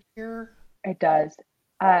flows weird here. It does.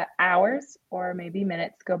 Hours or maybe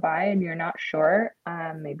minutes go by and you're not sure,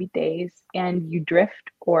 maybe days, and you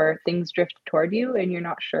drift or things drift toward you and you're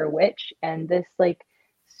not sure which, and this like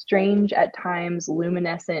strange at times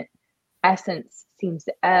luminescent essence seems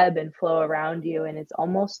to ebb and flow around you, and it's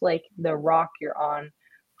almost like the rock you're on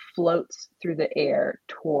floats through the air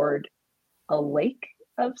toward a lake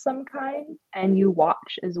of some kind, and you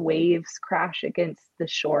watch as waves crash against the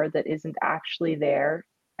shore that isn't actually there,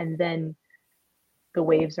 and then the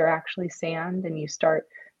waves are actually sand, and you start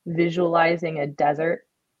visualizing a desert,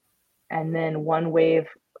 and then one wave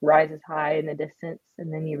rises high in the distance,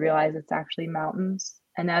 and then you realize it's actually mountains,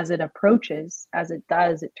 and as it approaches, as it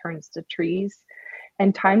does, it turns to trees,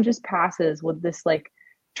 and time just passes with this like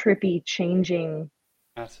trippy changing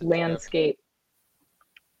landscape.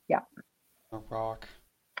 Yeah. A rock.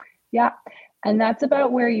 Yeah, and that's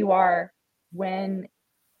about where you are when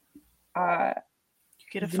you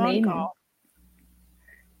get a phone call.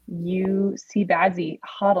 You see Badzi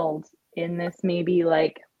huddled in this maybe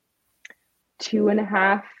like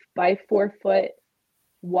 2.5 by 4 foot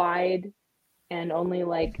wide and only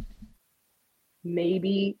like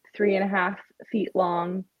maybe 3.5 feet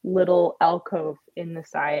long little alcove in the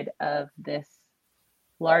side of this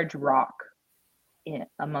large rock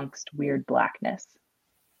amongst weird blackness.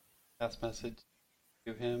 Pass message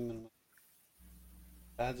to him and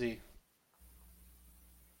Badzi.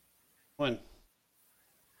 One.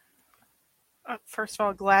 First of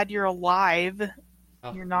all, glad you're alive.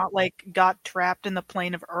 Oh. You're not like got trapped in the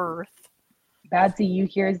plane of Earth. Badzi, you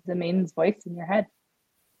hear the maiden's voice in your head.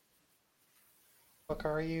 Fuck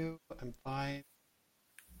are you? I'm fine.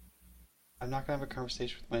 I'm not gonna have a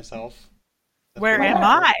conversation with myself. Where am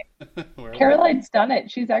I? Where Caroline's done it.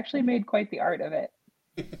 She's actually made quite the art of it.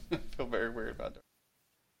 I feel very weird about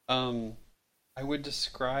it. I would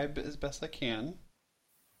describe as best I can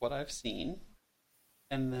what I've seen,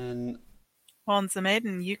 and then Well, in the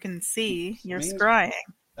maiden, you can see you're Maiden- scrying.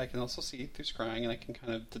 I can also see through scrying, and I can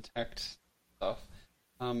kind of detect stuff.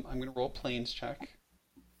 I'm gonna roll planes check.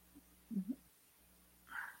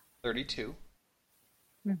 32.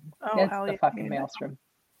 Oh, It's hell the yeah. fucking maelstrom.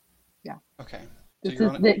 Okay. This you're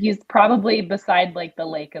is on it. he's probably beside like the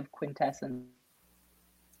lake of quintessence.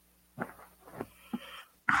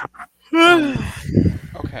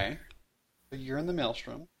 Okay. So you're in the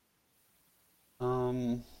maelstrom.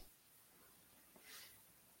 Going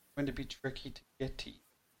to be tricky to get to you.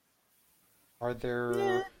 Are there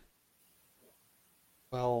Yeah.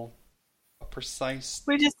 well a precise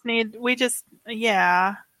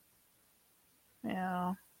Yeah.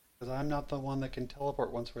 Yeah. because I'm not the one that can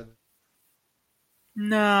teleport once we're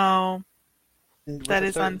No. with That a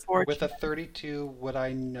is unfortunate. With a 32, would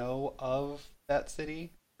I know of that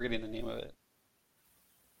city? Forgetting the name of it.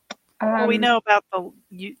 Well, we know about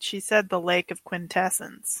she said the Lake of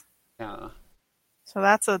Quintessence. Yeah. So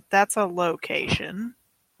that's a location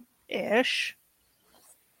ish.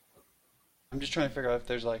 I'm just trying to figure out if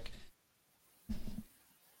there's like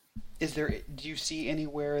do you see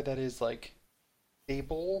anywhere that is like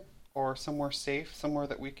stable or somewhere safe, somewhere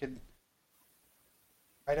that we could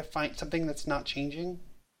try to find something that's not changing?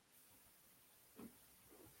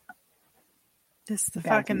 It's the Badzi,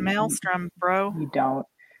 fucking maelstrom, bro. You don't.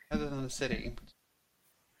 Other than the city.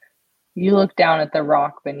 You look down at the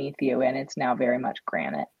rock beneath you, and it's now very much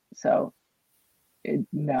granite. So,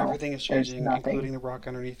 no, Everything is there's changing, nothing. including the rock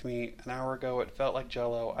underneath me. An hour ago it felt like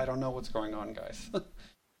Jello. I don't know what's going on, guys.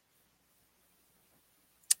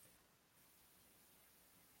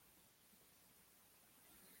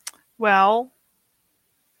 Well,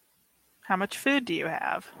 how much food do you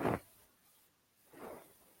have?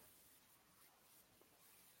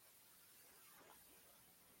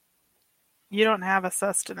 You don't have a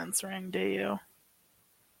sustenance ring, do you?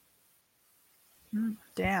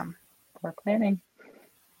 Damn. Poor planning.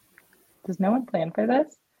 Does no one plan for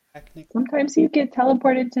this? Technically, Sometimes you get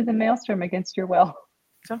teleported to the maelstrom against your will.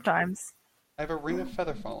 Sometimes. I have a ring of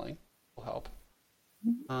feather falling. Will help.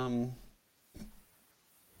 I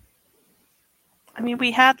mean,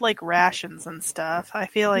 we had like rations and stuff. I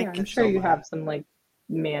feel like Yeah, I'm sure so you much. have some like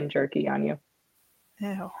man jerky on you. Ew.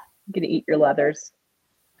 You're gonna eat your leathers.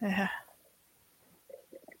 Yeah.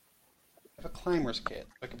 I have a climber's kit.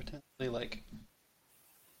 I could potentially like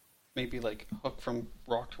maybe like hook from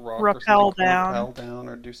rock to rock Rappel or something. down. Rappel down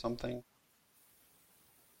or do something.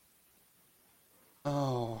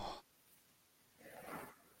 Oh.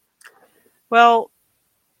 Well,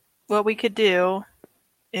 what we could do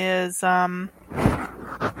is get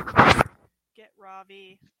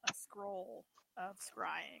Ravi a scroll of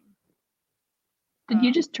scrying. Did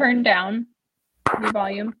you just turn down your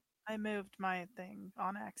volume? I moved my thing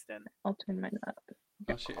on accident. I'll turn mine up.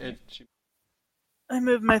 Oh, she I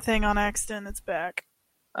moved my thing on accident. It's back.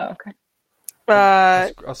 Oh, okay.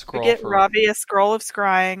 a We scroll get for Ravi a scroll of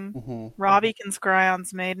scrying. Mm-hmm. Ravi can scry on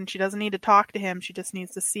Smaid, and she doesn't need to talk to him. She just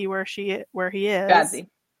needs to see where he is. Badzi.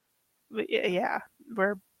 Yeah,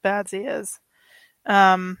 where Badzi is.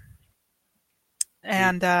 And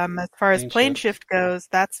as far as Plane plane shift. shift goes,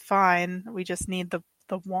 that's fine. We just need the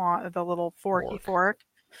little fork.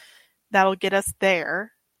 That'll get us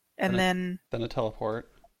there, and then a teleport.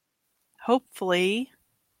 hopefully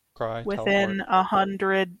Cry. within Teleport.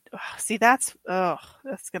 100. See, that's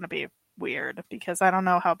gonna be weird because I don't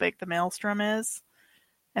know how big the maelstrom is,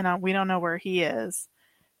 and we don't know where he is.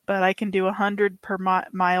 But I can do 100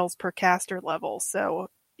 miles per caster level, so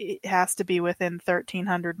it has to be within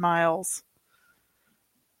 1,300 miles.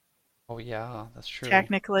 Oh yeah, that's true.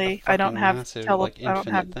 Technically, A I don't fucking have massive, I like, don't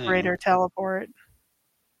have infinite thing. greater teleport.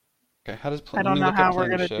 Okay, how does I don't know how we're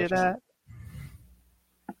gonna do that.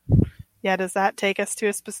 Yeah, does that take us to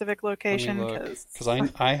a specific location? Because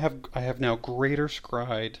I have now greater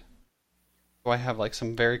scried, so I have like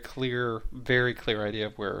some very clear idea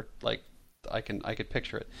of where like I could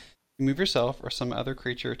picture it. You move yourself or some other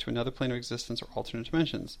creature to another plane of existence or alternate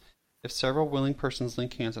dimensions. If several willing persons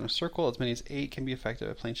link hands in a circle, as many as 8 can be affected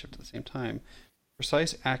by plane shift at the same time.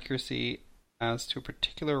 Precise accuracy as to a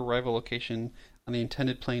particular arrival location on the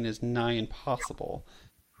intended plane is nigh impossible.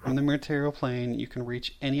 From the material plane, you can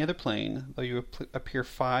reach any other plane, though you appear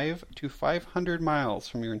 5 to 500 miles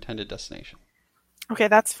from your intended destination. Okay,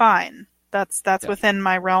 that's fine. That's Yeah. within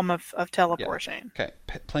my realm of teleporting. Okay.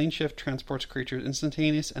 Plane shift transports creatures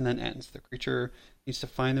instantaneous and then ends. The creature needs to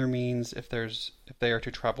find their means if they are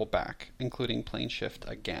to travel back, including plane shift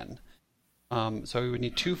again. So we would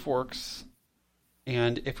need 2 forks,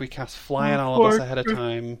 and if we cast fly on all of us ahead of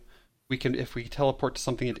time, we can. If we teleport to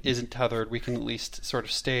something that isn't tethered, we can at least sort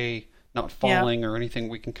of stay, not falling or anything.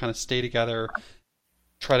 We can kind of stay together,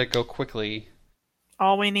 try to go quickly.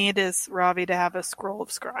 All we need is Ravi to have a scroll of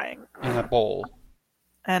scrying. And a bowl.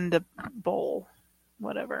 And a bowl.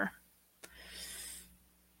 Whatever.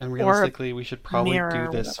 And realistically, we should probably do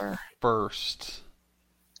this whatever. first.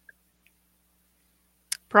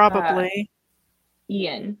 Probably.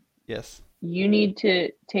 Ian. Yes. You need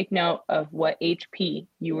to take note of what HP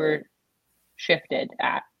you were shifted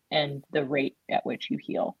at and the rate at which you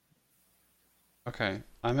heal. Okay.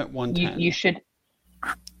 I'm at 110. You should...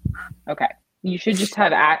 Okay. You should just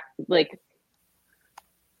have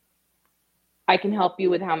I can help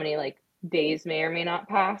you with how many days may or may not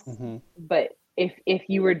pass. Mm-hmm. But if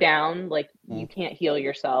you were down, you can't heal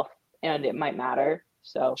yourself, and it might matter.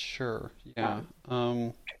 So Sure. Yeah.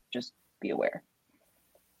 Just be aware.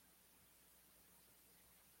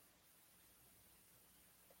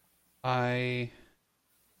 I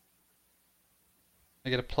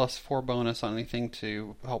get a +4 bonus on anything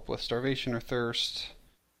to help with starvation or thirst.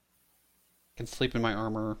 I can sleep in my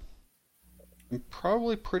armor. I'm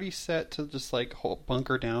probably pretty set to just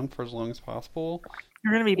bunker down for as long as possible.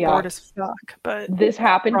 You're going to be bored as fuck, but... This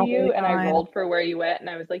happened to you, and fine. I rolled for where you went, and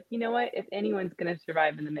I was like, you know what? If anyone's going to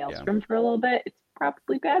survive in the maelstrom for a little bit, it's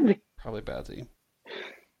probably Badzi. Probably Badzi.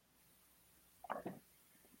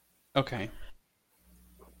 Okay.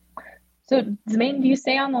 So, Zemaine, do you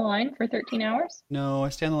stay on the line for 13 hours? No, I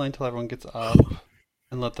stay on the line until everyone gets up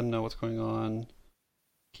and let them know what's going on.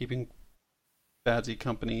 Keeping Badzi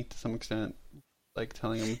company to some extent,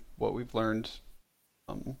 telling them what we've learned,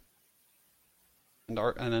 and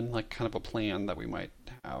then kind of a plan that we might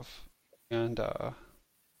have, and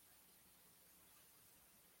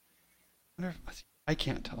I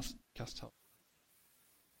can't tell.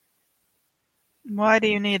 Why do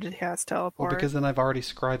you need to cast teleport? Well, because then I've already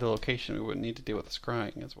scryed the location. We wouldn't need to deal with the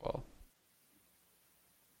scrying as well.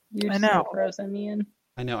 You're I know. so frozen, Ian.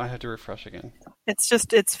 I know. I have to refresh again.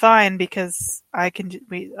 It's fine because a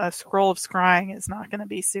scroll of scrying is not going to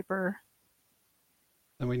be super.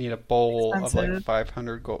 Then we need a bowl expensive. of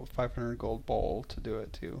 500 gold bowl to do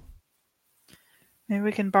it too. Maybe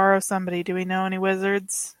we can borrow somebody. Do we know any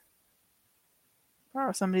wizards?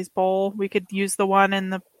 Borrow somebody's bowl. We could use the one in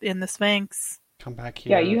the Sphinx. Come back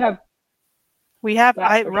here. Yeah, you have. We have.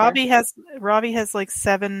 Yeah, for Robbie sure. has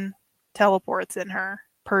 7 teleports in her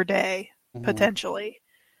per day potentially.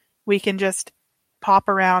 We can just pop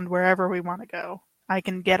around wherever we want to go. I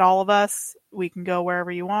can get all of us. We can go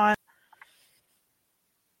wherever you want.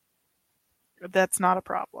 That's not a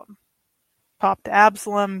problem. Pop to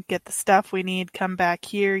Absalom, get the stuff we need, come back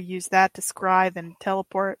here, use that to scry, then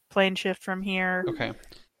teleport, plane shift from here. Okay.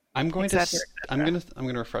 I'm going to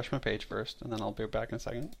refresh my page first, and then I'll be back in a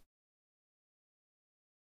second.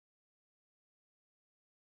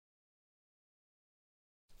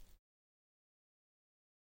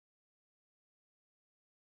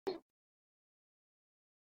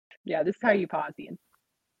 Yeah, this is how you pause, Ian.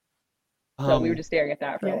 So we were just staring at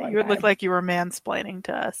that for a long time. You would look like you were mansplaining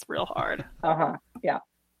to us real hard. Yeah.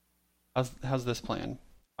 How's this plan?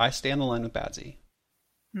 I stay on the line with Badzi.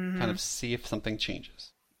 Mm-hmm. Kind of see if something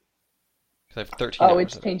changes. Because I have 13 hours. Oh,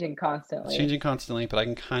 it's changing constantly. It's changing constantly, but I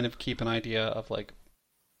can kind of keep an idea of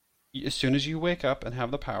as soon as you wake up and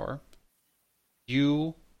have the power,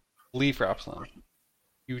 you leave for Absalom.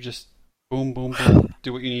 You just boom, boom, boom,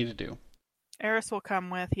 do what you need to do. Eris will come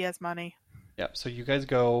with. He has money. Yep. So you guys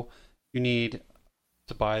go. You need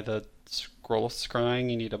to buy the scroll of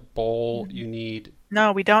scrying. You need a bowl. You need.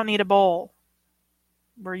 No, we don't need a bowl.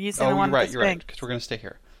 We're using the one with the you're right. Sphinx. Because we're going to stay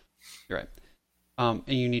here. You're right. And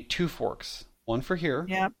you need 2 forks. One for here.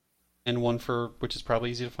 Yep. And one for, which is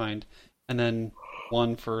probably easy to find, and then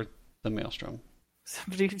one for the maelstrom.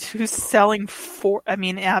 Somebody who's selling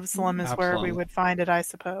Absalom is where we Absalom. would find it, I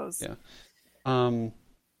suppose. Yeah.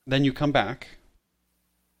 Then you come back.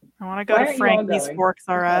 I want to go to Frankie's Forks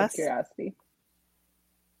R Us. Curiosity.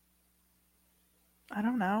 I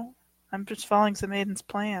don't know. I'm just following Zamaiden's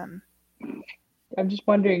plan. I'm just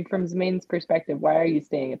wondering, from Zemain's perspective, why are you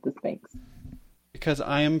staying at the Sphinx? Because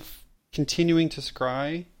I am continuing to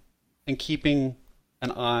scry and keeping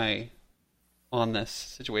an eye on this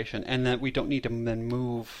situation, and that we don't need to then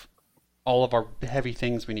move all of our heavy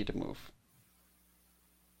things we need to move.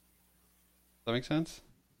 Does that make sense?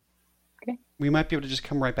 Okay. We might be able to just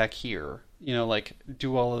come right back here, like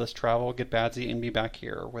do all of this travel, get Badzi, and be back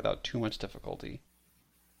here without too much difficulty.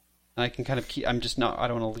 And I can kind of keep. I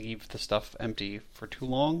don't want to leave the stuff empty for too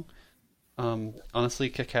long. Honestly,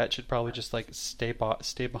 Kakat should probably just like stay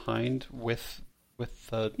behind with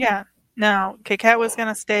the. Yeah. No, Kakat was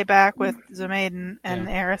gonna stay back with Zemaiden, and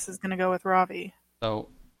Eris is gonna go with Ravi. So,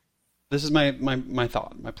 this is my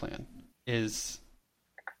thought. My plan is: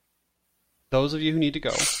 those of you who need to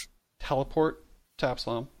go, teleport to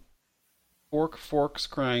Absalom, fork,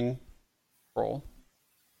 scrying, roll,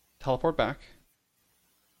 teleport back.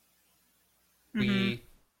 We,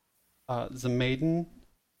 Zemaiden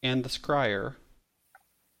and the Scryer,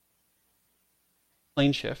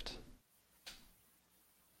 plane shift,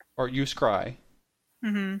 or you scry.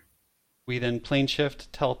 Mm-hmm. We then plane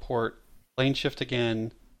shift, teleport, plane shift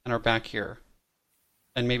again, and are back here,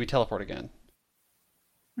 and maybe teleport again.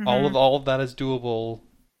 Mm-hmm. All of that is doable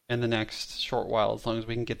in the next short while, as long as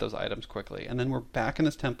we can get those items quickly, and then we're back in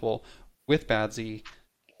this temple with Badzi.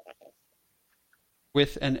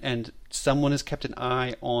 And someone has kept an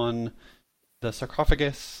eye on the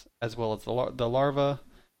sarcophagus as well as the larva,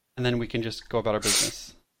 and then we can just go about our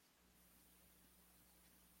business.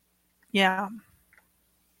 Yeah.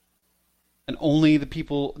 And only the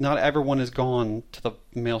people, not everyone is gone to the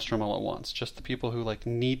maelstrom all at once. Just the people who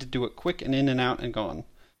need to do it quick and in and out and gone.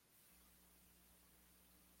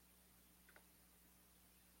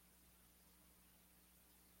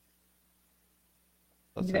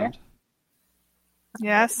 Does that sound?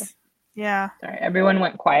 Yes. Yeah. Sorry, everyone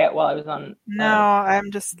went quiet while I was on. No, I'm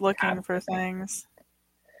just looking for things.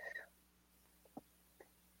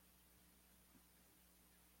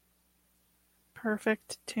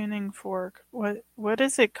 Perfect tuning fork. What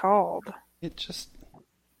is it called? It just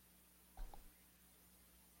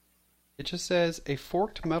says a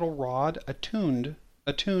forked metal rod attuned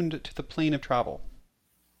to the plane of travel.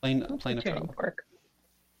 Plane of travel. Fork.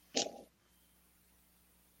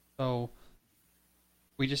 So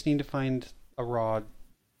we just need to find a rod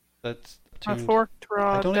that's attuned. A forked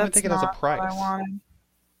rod. I don't even think it has a price.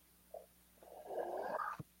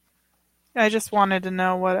 I just wanted to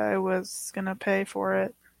know what I was going to pay for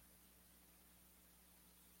it.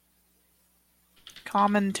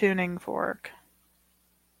 Common tuning fork.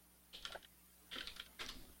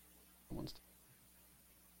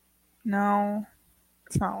 No,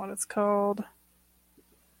 it's not what it's called.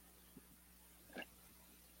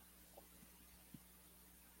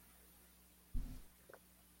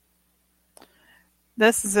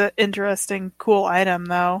 This is an interesting, cool item,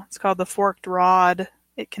 though. It's called the forked rod.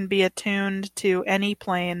 It can be attuned to any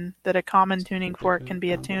plane that a common tuning fork can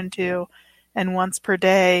be attuned to, and once per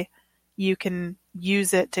day, you can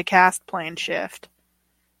use it to cast plane shift.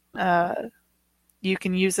 You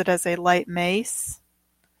can use it as a light mace,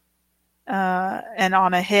 and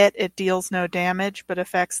on a hit, it deals no damage, but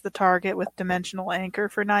affects the target with dimensional anchor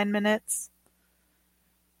for 9 minutes.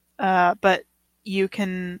 But you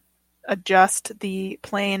can adjust the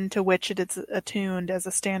plane to which it is attuned as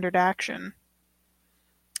a standard action.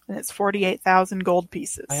 And it's 48,000 gold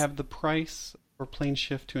pieces. I have the price for plane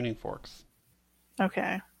shift tuning forks.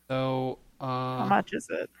 Okay. So, how much is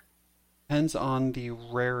it? Depends on the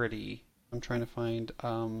rarity. I'm trying to find.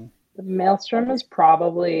 The Maelstrom is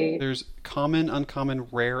probably. There's common, uncommon,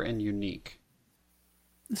 rare, and unique.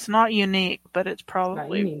 It's not unique, but it's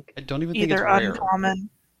probably unique. I don't even think it's either rare. uncommon.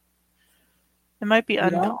 It might be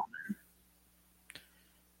uncommon.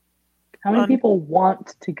 How many people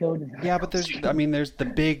want to go to that? Yeah, but there's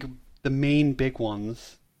the main big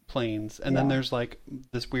ones, planes, and then there's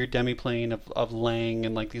this weird demi-plane of Lang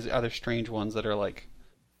and these other strange ones that are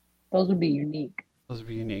Those would be unique. Those would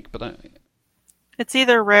be unique, but it's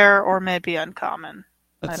either rare or maybe uncommon.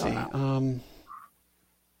 Let's see.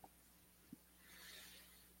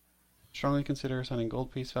 Strongly consider assigning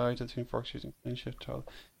gold piece value to the tuning forks using plane shift.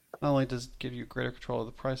 Not only does it give you greater control of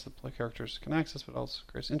the price that play characters can access, but also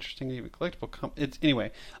creates interesting, even collectible.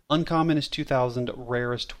 Anyway, uncommon is 2,000,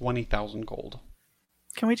 rare is 20,000 gold.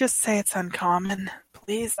 Can we just say it's uncommon,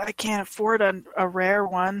 please? I can't afford a rare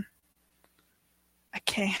one. I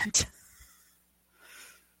can't.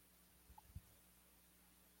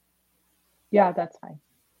 Yeah, that's fine.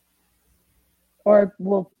 Or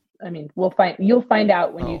you'll find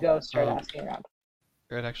out when you go start asking around.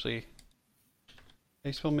 It actually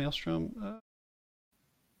They spell Maelstrom.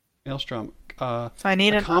 Maelstrom. So I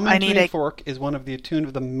need a common tuning a fork is one of the attuned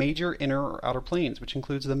of the major inner or outer planes, which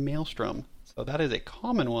includes the Maelstrom. So that is a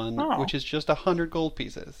common one, which is just 100 gold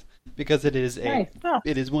pieces because it is it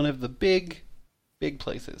is one of the big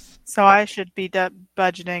places. So I should be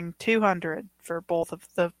budgeting 200 for both of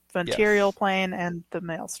the material plane and the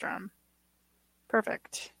Maelstrom.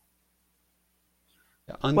 Perfect.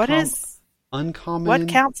 Yeah, what is uncommon? What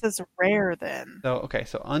counts as rare then?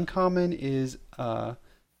 So uncommon is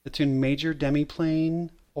attune major demiplane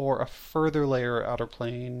or a further layer outer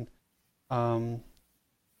plane.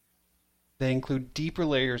 They include deeper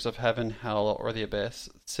layers of heaven, hell, or the abyss,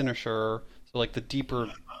 cynosure, so like the deeper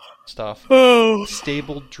stuff.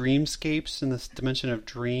 Stable dreamscapes in this dimension of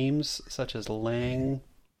dreams, such as Lang,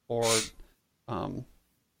 or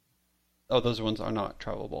those ones are not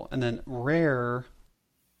travelable. And then rare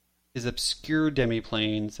is obscure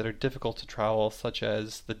demiplanes that are difficult to travel, such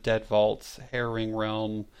as the Dead Vaults, Hair-Ring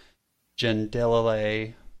Realm,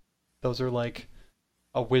 Gendelale. Those are like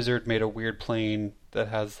a wizard made a weird plane that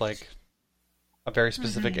has like a very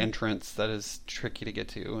specific entrance that is tricky to get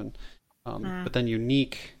to, and but then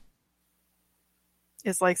unique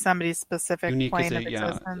is like somebody's specific unique plane is of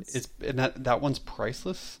existence. And that one's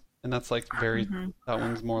priceless, and that's like very that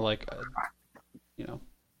one's more like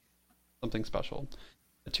something special.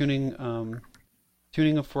 Tuning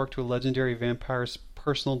a fork to a legendary vampire's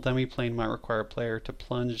personal demiplane might require a player to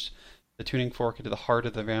plunge the tuning fork into the heart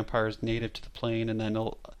of the vampires native to the plane, and then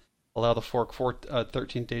allow the fork for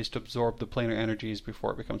 13 days to absorb the planar energies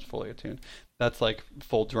before it becomes fully attuned. That's like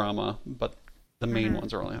full drama, but the main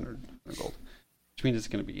ones are only 100 gold, which means it's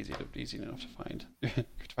going to be easy enough to find. You have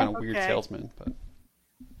to find a weird salesman, but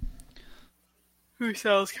who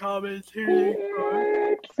sells common tuning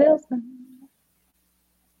fork? Salesman.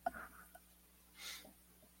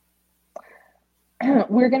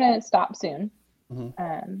 We're gonna stop soon,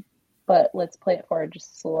 but let's play it forward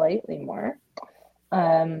just slightly more.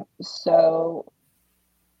 So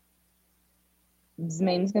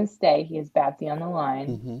Zmain's gonna stay. He has Badzi on the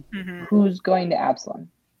line. Who's going to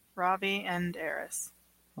Absalom? Ravi and Eris.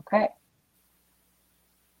 Okay.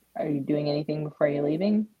 Are you doing anything before you're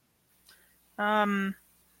leaving? Would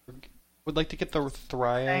like to get the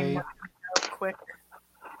Thry quick.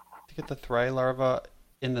 To get the Thry larva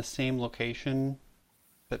in the same location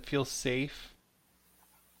that feels safe,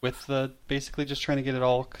 with the basically just trying to get it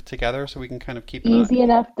all together so we can kind of keep easy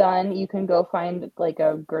enough done. You can go find like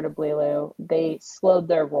a Gerdablilu. They slowed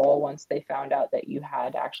their roll once they found out that you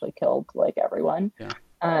had actually killed like everyone.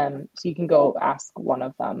 So you can go ask one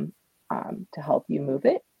of them to help you move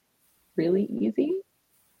it. Really easy.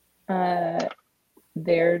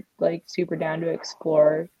 They're like super down to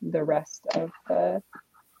explore the rest of the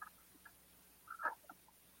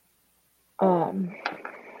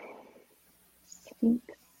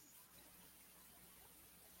Sphinx.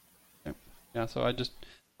 Yeah, so I just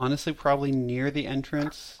honestly probably near the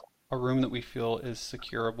entrance, a room that we feel is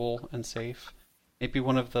securable and safe. Maybe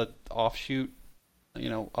one of the offshoot,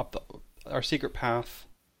 up our secret path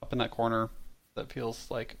up in that corner that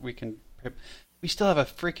feels like we can. We still have a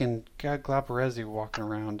freaking Glaberezi walking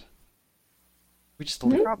around. We just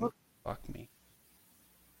fuck me.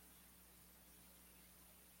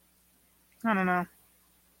 I don't know.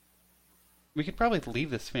 We could probably leave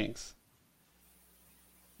the Sphinx.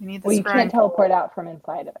 You need the you can't teleport out from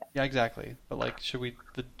inside of it. Yeah, exactly. But like, should we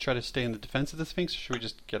try to stay in the defense of the Sphinx, or should we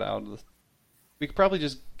just get out of the? We could probably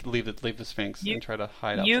just leave the Sphinx and try to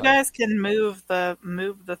hide outside. You guys can move the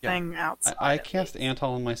thing outside. I cast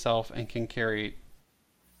Antal on myself and can carry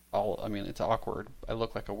all. I mean, it's awkward. I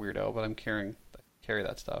look like a weirdo, but I'm carry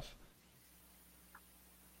that stuff.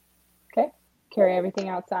 Okay. Carry everything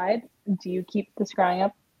outside. Do you keep the scrying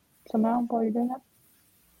up somehow while you're doing that?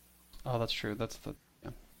 Oh, that's true. That's the.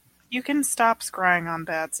 You can stop scrying on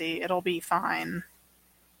Badzi. It'll be fine.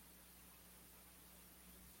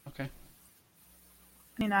 Okay.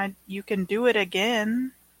 I mean, you can do it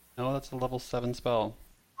again. No, that's a level 7 spell.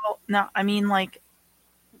 Well, no, I mean, like,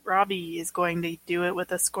 Robbie is going to do it with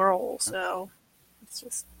a scroll, so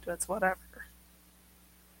that's whatever.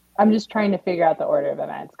 I'm just trying to figure out the order of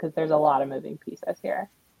events, because there's a lot of moving pieces here.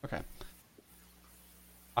 Okay.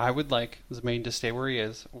 I would like Zmain to stay where he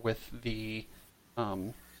is with the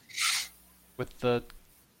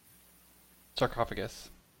sarcophagus,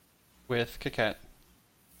 with Kaket,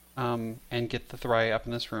 and get the Thry up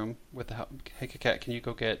in this room with the help. Hey, Kaket, can you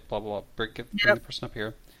go get blah blah blah? Bring the person up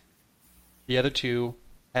here. The other two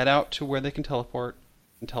head out to where they can teleport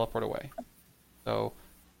and teleport away. So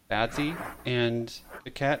Badzi and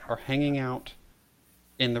Kaket are hanging out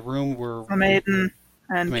in the room where Maiden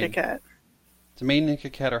and Kaket. Zemain and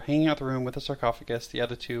Kaket are hanging out the room with the sarcophagus. The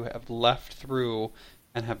other two have left through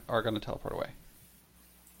and are going to teleport away.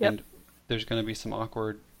 Yep. And there's going to be some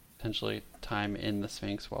awkward, potentially, time in the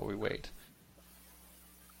Sphinx while we wait.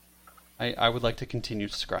 I would like to continue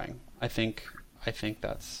scrying. I think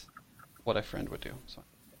that's what a friend would do. So.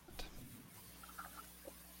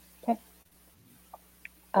 Okay.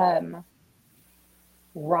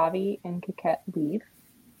 Ravi and Kaket leave.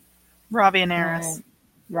 Ravi and Eris.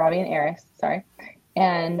 Ravi and Eris, sorry.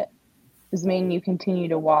 And Zemain, you continue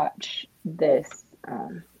to watch this.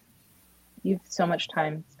 You have so much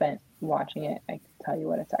time spent watching it. I can tell you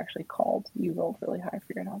what it's actually called. You rolled really high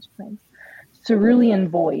for your knowledge planes. Cerulean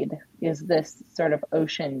Void is this sort of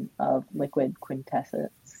ocean of liquid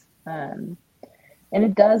quintessence. And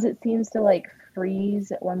it seems to like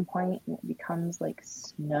freeze at one point and it becomes like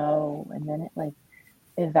snow and then it like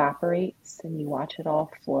evaporates and you watch it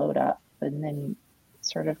all float up and then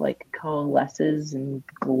sort of like coalesces and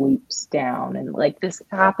gloops down. And like this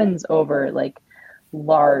happens over like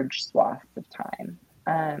large swaths of time.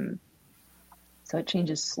 So it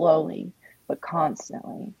changes slowly but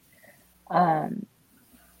constantly. And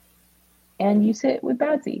you sit with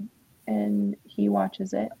Badzi and he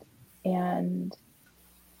watches it and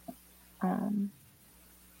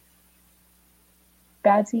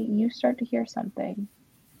Badzi, you start to hear something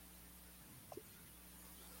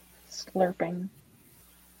slurping,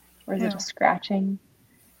 or is it a scratching?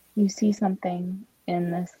 You see something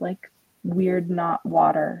in this like weird not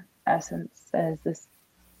water essence as this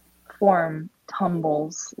form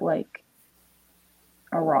tumbles like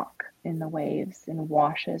a rock in the waves and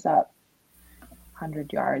washes up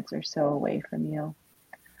 100 yards or so away from you.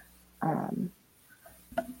 And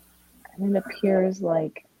it appears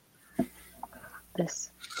like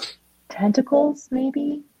this tentacles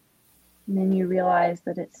maybe, and then you realize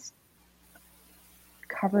that it's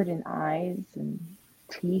covered in eyes and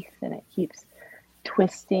teeth and it keeps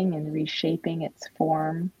twisting and reshaping its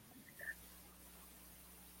form.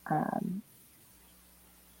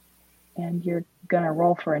 And you're gonna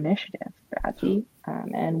roll for initiative, Badzi,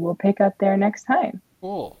 and we'll pick up there next time.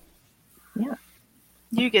 Cool. Yeah.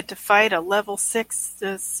 You get to fight a level 6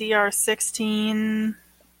 CR16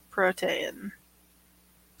 Protean.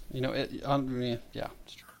 You know, yeah,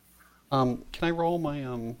 it's true. Can I roll my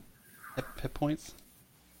hit points?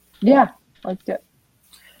 Yeah, let's do it.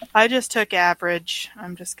 I just took average.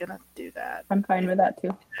 I'm just gonna do that. I'm fine with that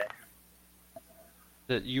too.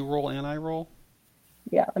 Did you roll and I roll?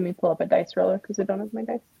 Yeah, let me pull up a dice roller because I don't have my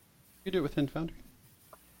dice. You do it within Foundry.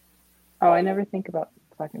 Oh, I never think about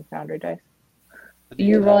fucking Foundry dice. A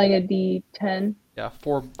You're D10. rolling a D10? Yeah,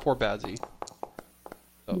 four Badzi.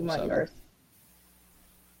 So You want 7. yours.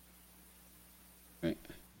 Right.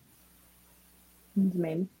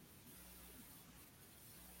 Zemain.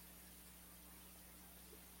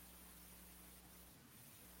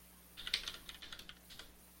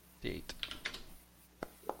 D8.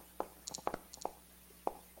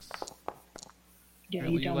 Yeah,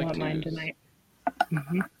 Really, you you don't like want to mine use- tonight.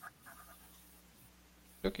 Mm-hmm.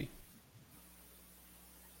 Okay.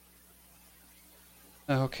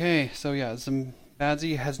 Okay, so yeah,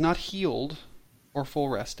 Badzi has not healed or full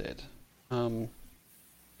rested.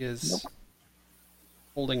 Is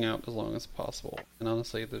holding out as long as possible. And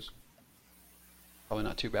honestly, there's probably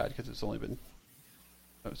not too bad because it's only been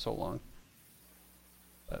so long.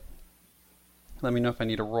 But let me know if I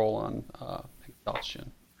need a roll on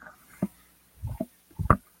exhaustion.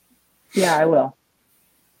 Yeah, I will.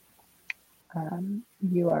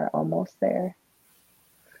 You are almost there.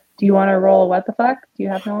 Do you want to roll what the fuck? Do you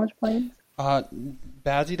have knowledge planes?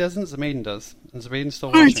 Badzi doesn't, Zemaiden does. And Zemaiden's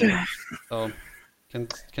still watching. So can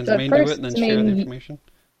So at Zemaiden do first, it and then share the Zemaiden, information?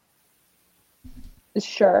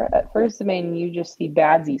 Sure. At first, Zemain, you just see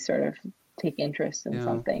Badzi sort of take interest in Yeah.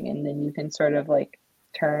 something, and then you can sort of like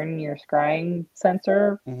turn your scrying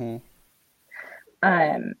sensor, Mm-hmm.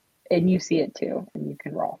 and you see it too, and you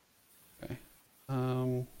can roll. Okay.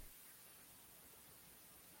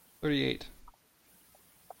 38.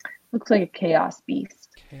 Looks like a chaos beast.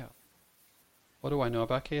 Chaos. What do I know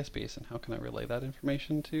about Chaos Beast, and how can I relay that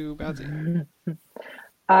information to Badzi?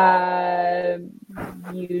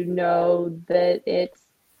 You know that it's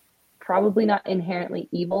probably not inherently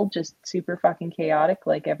evil, just super fucking chaotic,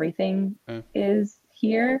 like everything is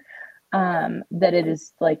here. That it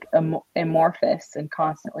is like amorphous and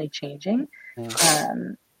constantly changing.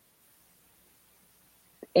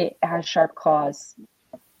 It has sharp claws.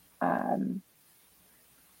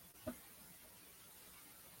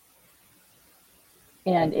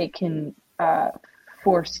 And it can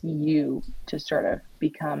force you to sort of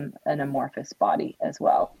become an amorphous body as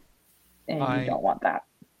well. And you don't want that.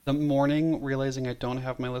 The morning, realizing I don't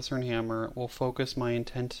have my Lissern hammer, will focus my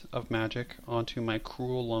intent of magic onto my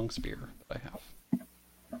cruel long spear that I have.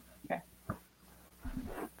 Okay.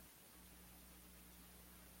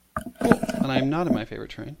 Cool. And I'm not in my favorite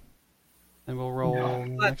terrain. And we'll roll But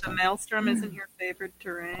next the time. Maelstrom isn't your favorite I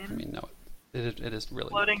terrain? mean, no, it is really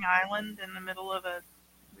Floating island in the middle of a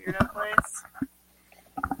weirdo place?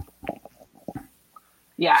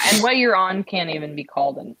 Yeah, and what you're on can't even be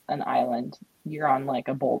called an island. You're on like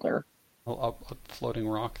a boulder. a floating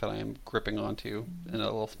rock that I am gripping onto in a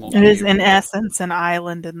little small It is cube. in essence an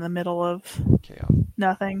island in the middle of Chaos.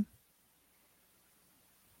 nothing.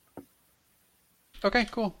 Okay,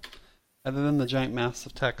 cool. Other than the giant mass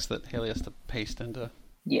of text that Haley has to paste into,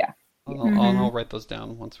 Yeah. I'll write those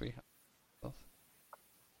down once we have those.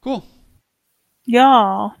 Cool.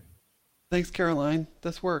 Yeah. Thanks, Caroline.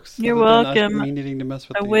 This works. You're Other than welcome. me needing to mess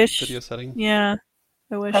with I the wish- video setting. Yeah.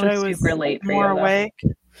 I wish That I was was super late for more you, though. awake.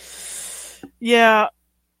 Yeah.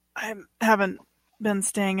 I haven't been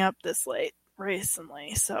staying up this late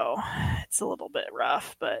recently, so it's a little bit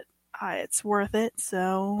rough, but it's worth it,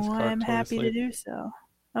 so Is Clark I'm totally happy to asleep? do so.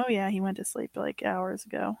 Oh yeah, he went to sleep like hours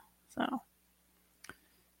ago. So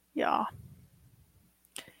yeah.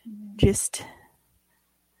 Just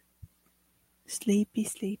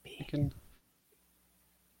sleepy. I can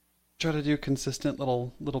try to do consistent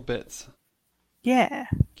little bits. Yeah.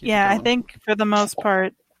 Keep Yeah, it I going. think for the most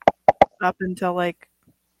part up until like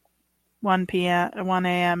 1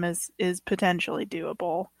 a.m. is potentially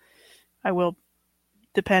doable. I will,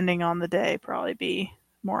 depending on the day, probably be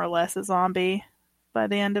more or less a zombie by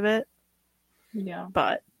the end of it, Yeah.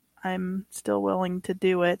 but I'm still willing to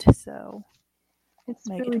do it, so It's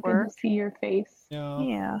Make it really good work. to see your face. Yeah,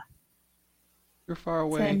 yeah. you're far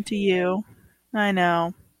away. Same to you. I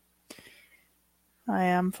know. I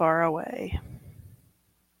am far away.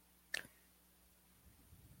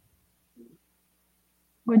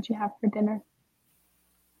 What'd you have for dinner?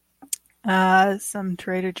 Some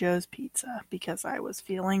Trader Joe's pizza because I was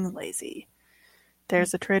feeling lazy.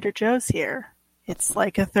 There's a Trader Joe's here. It's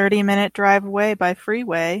like a 30-minute drive away by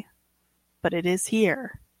freeway, but it is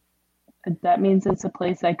here. That means it's a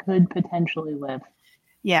place I could potentially live.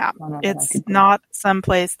 Yeah, I don't know what I it's could do. not some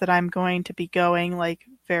place that I'm going to be going like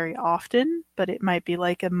very often, but it might be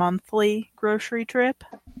like a monthly grocery trip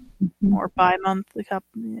Mhm. or bi-month,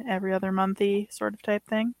 every other monthy sort of type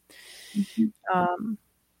thing. Mhm.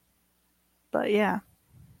 But yeah.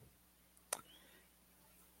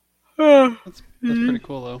 That's pretty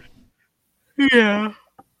cool though. Yeah.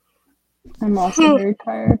 I'm also very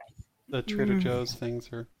tired. The Trader Joe's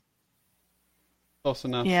things are close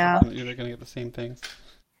enough. Yeah. You're gonna get the same things.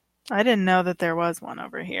 I didn't know that there was one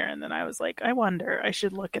over here, and then I was like, I wonder, I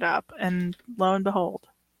should look it up, and lo and behold.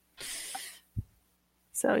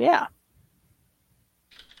 So yeah.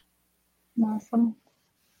 Awesome.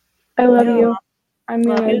 I love Yeah. you. I'm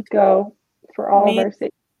Love gonna you. go for all Me- of our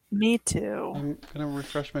sake. Me too. I'm gonna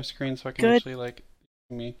refresh my screen so I can Good. actually like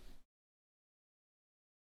me.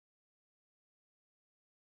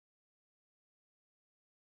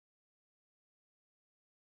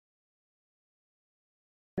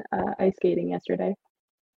 Ice skating yesterday.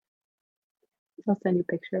 I'll send you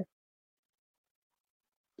a picture.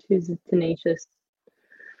 She's tenacious.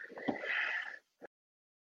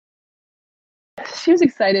 She was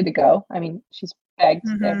excited to go. I mean, she's begged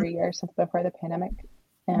Mhm. every year since before the pandemic.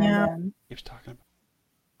 And Yeah. Keeps talking about.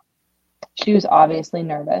 she was obviously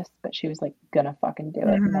nervous, but she was like gonna fucking do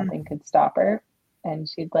it. Mhm. Nothing could stop her. And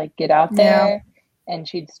she'd like get out Yeah. there and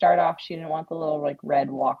she'd start off, she didn't want the little like red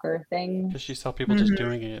walker thing. Because she saw people just Mhm.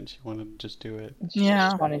 doing it and she wanted to just do it. She Yeah.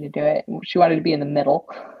 just wanted to do it. She wanted to be in the middle.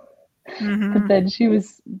 But Mhm. then she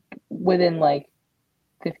was within like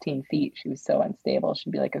 15 feet. She was so unstable.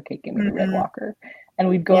 She'd be like, okay, give me the red Mhm. walker. And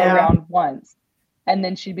we'd go Yeah. around once. And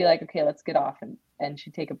then she'd be like, okay, let's get off. And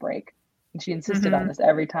she'd take a break. And she insisted on Mhm. this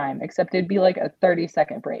every time, except it'd be like a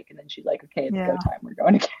 30-second break. And then she'd like, okay, it's go Yeah. time. We're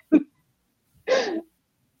going again.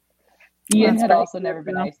 Ian That's had pretty also cute, never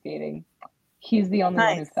been though. ice skating. He's the only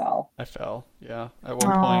one who Nice. fell. I fell. Yeah. At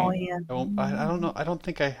one Oh, point. yeah. I don't know. I don't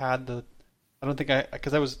think I had the. I don't think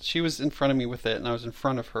because she was in front of me with it, and I was in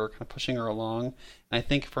front of her, kind of pushing her along. And I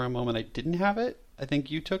think for a moment I didn't have it. I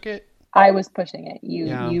think you took it. I was pushing it.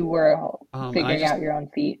 Yeah. You were And I figuring just out your own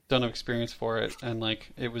feet. don't have experience for it, and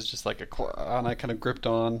like it was just like and I kind of gripped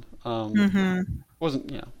on. Mhm.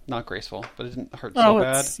 Wasn't not graceful, but it didn't hurt Oh, so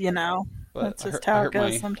bad. it's But that's I just hurt- I how it hurt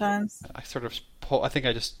goes my- sometimes. I sort of I think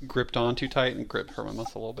I just gripped on too tight and hurt my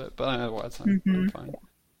muscle a little bit, but otherwise I'm Mhm. fine.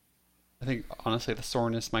 I think honestly the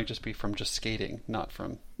soreness might just be from just skating, not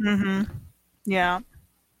from. Mhm. Yeah.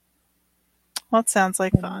 Well, it sounds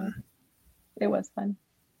like fun. It was fun.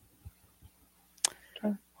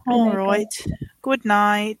 All night, right. Good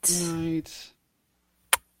night. Good night.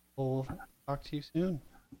 We'll talk to you soon.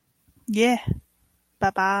 Yeah.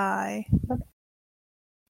 Bye-bye.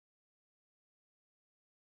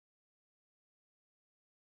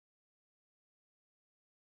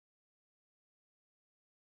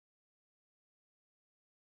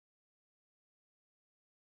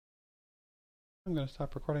 I'm going to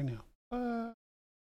stop recording now.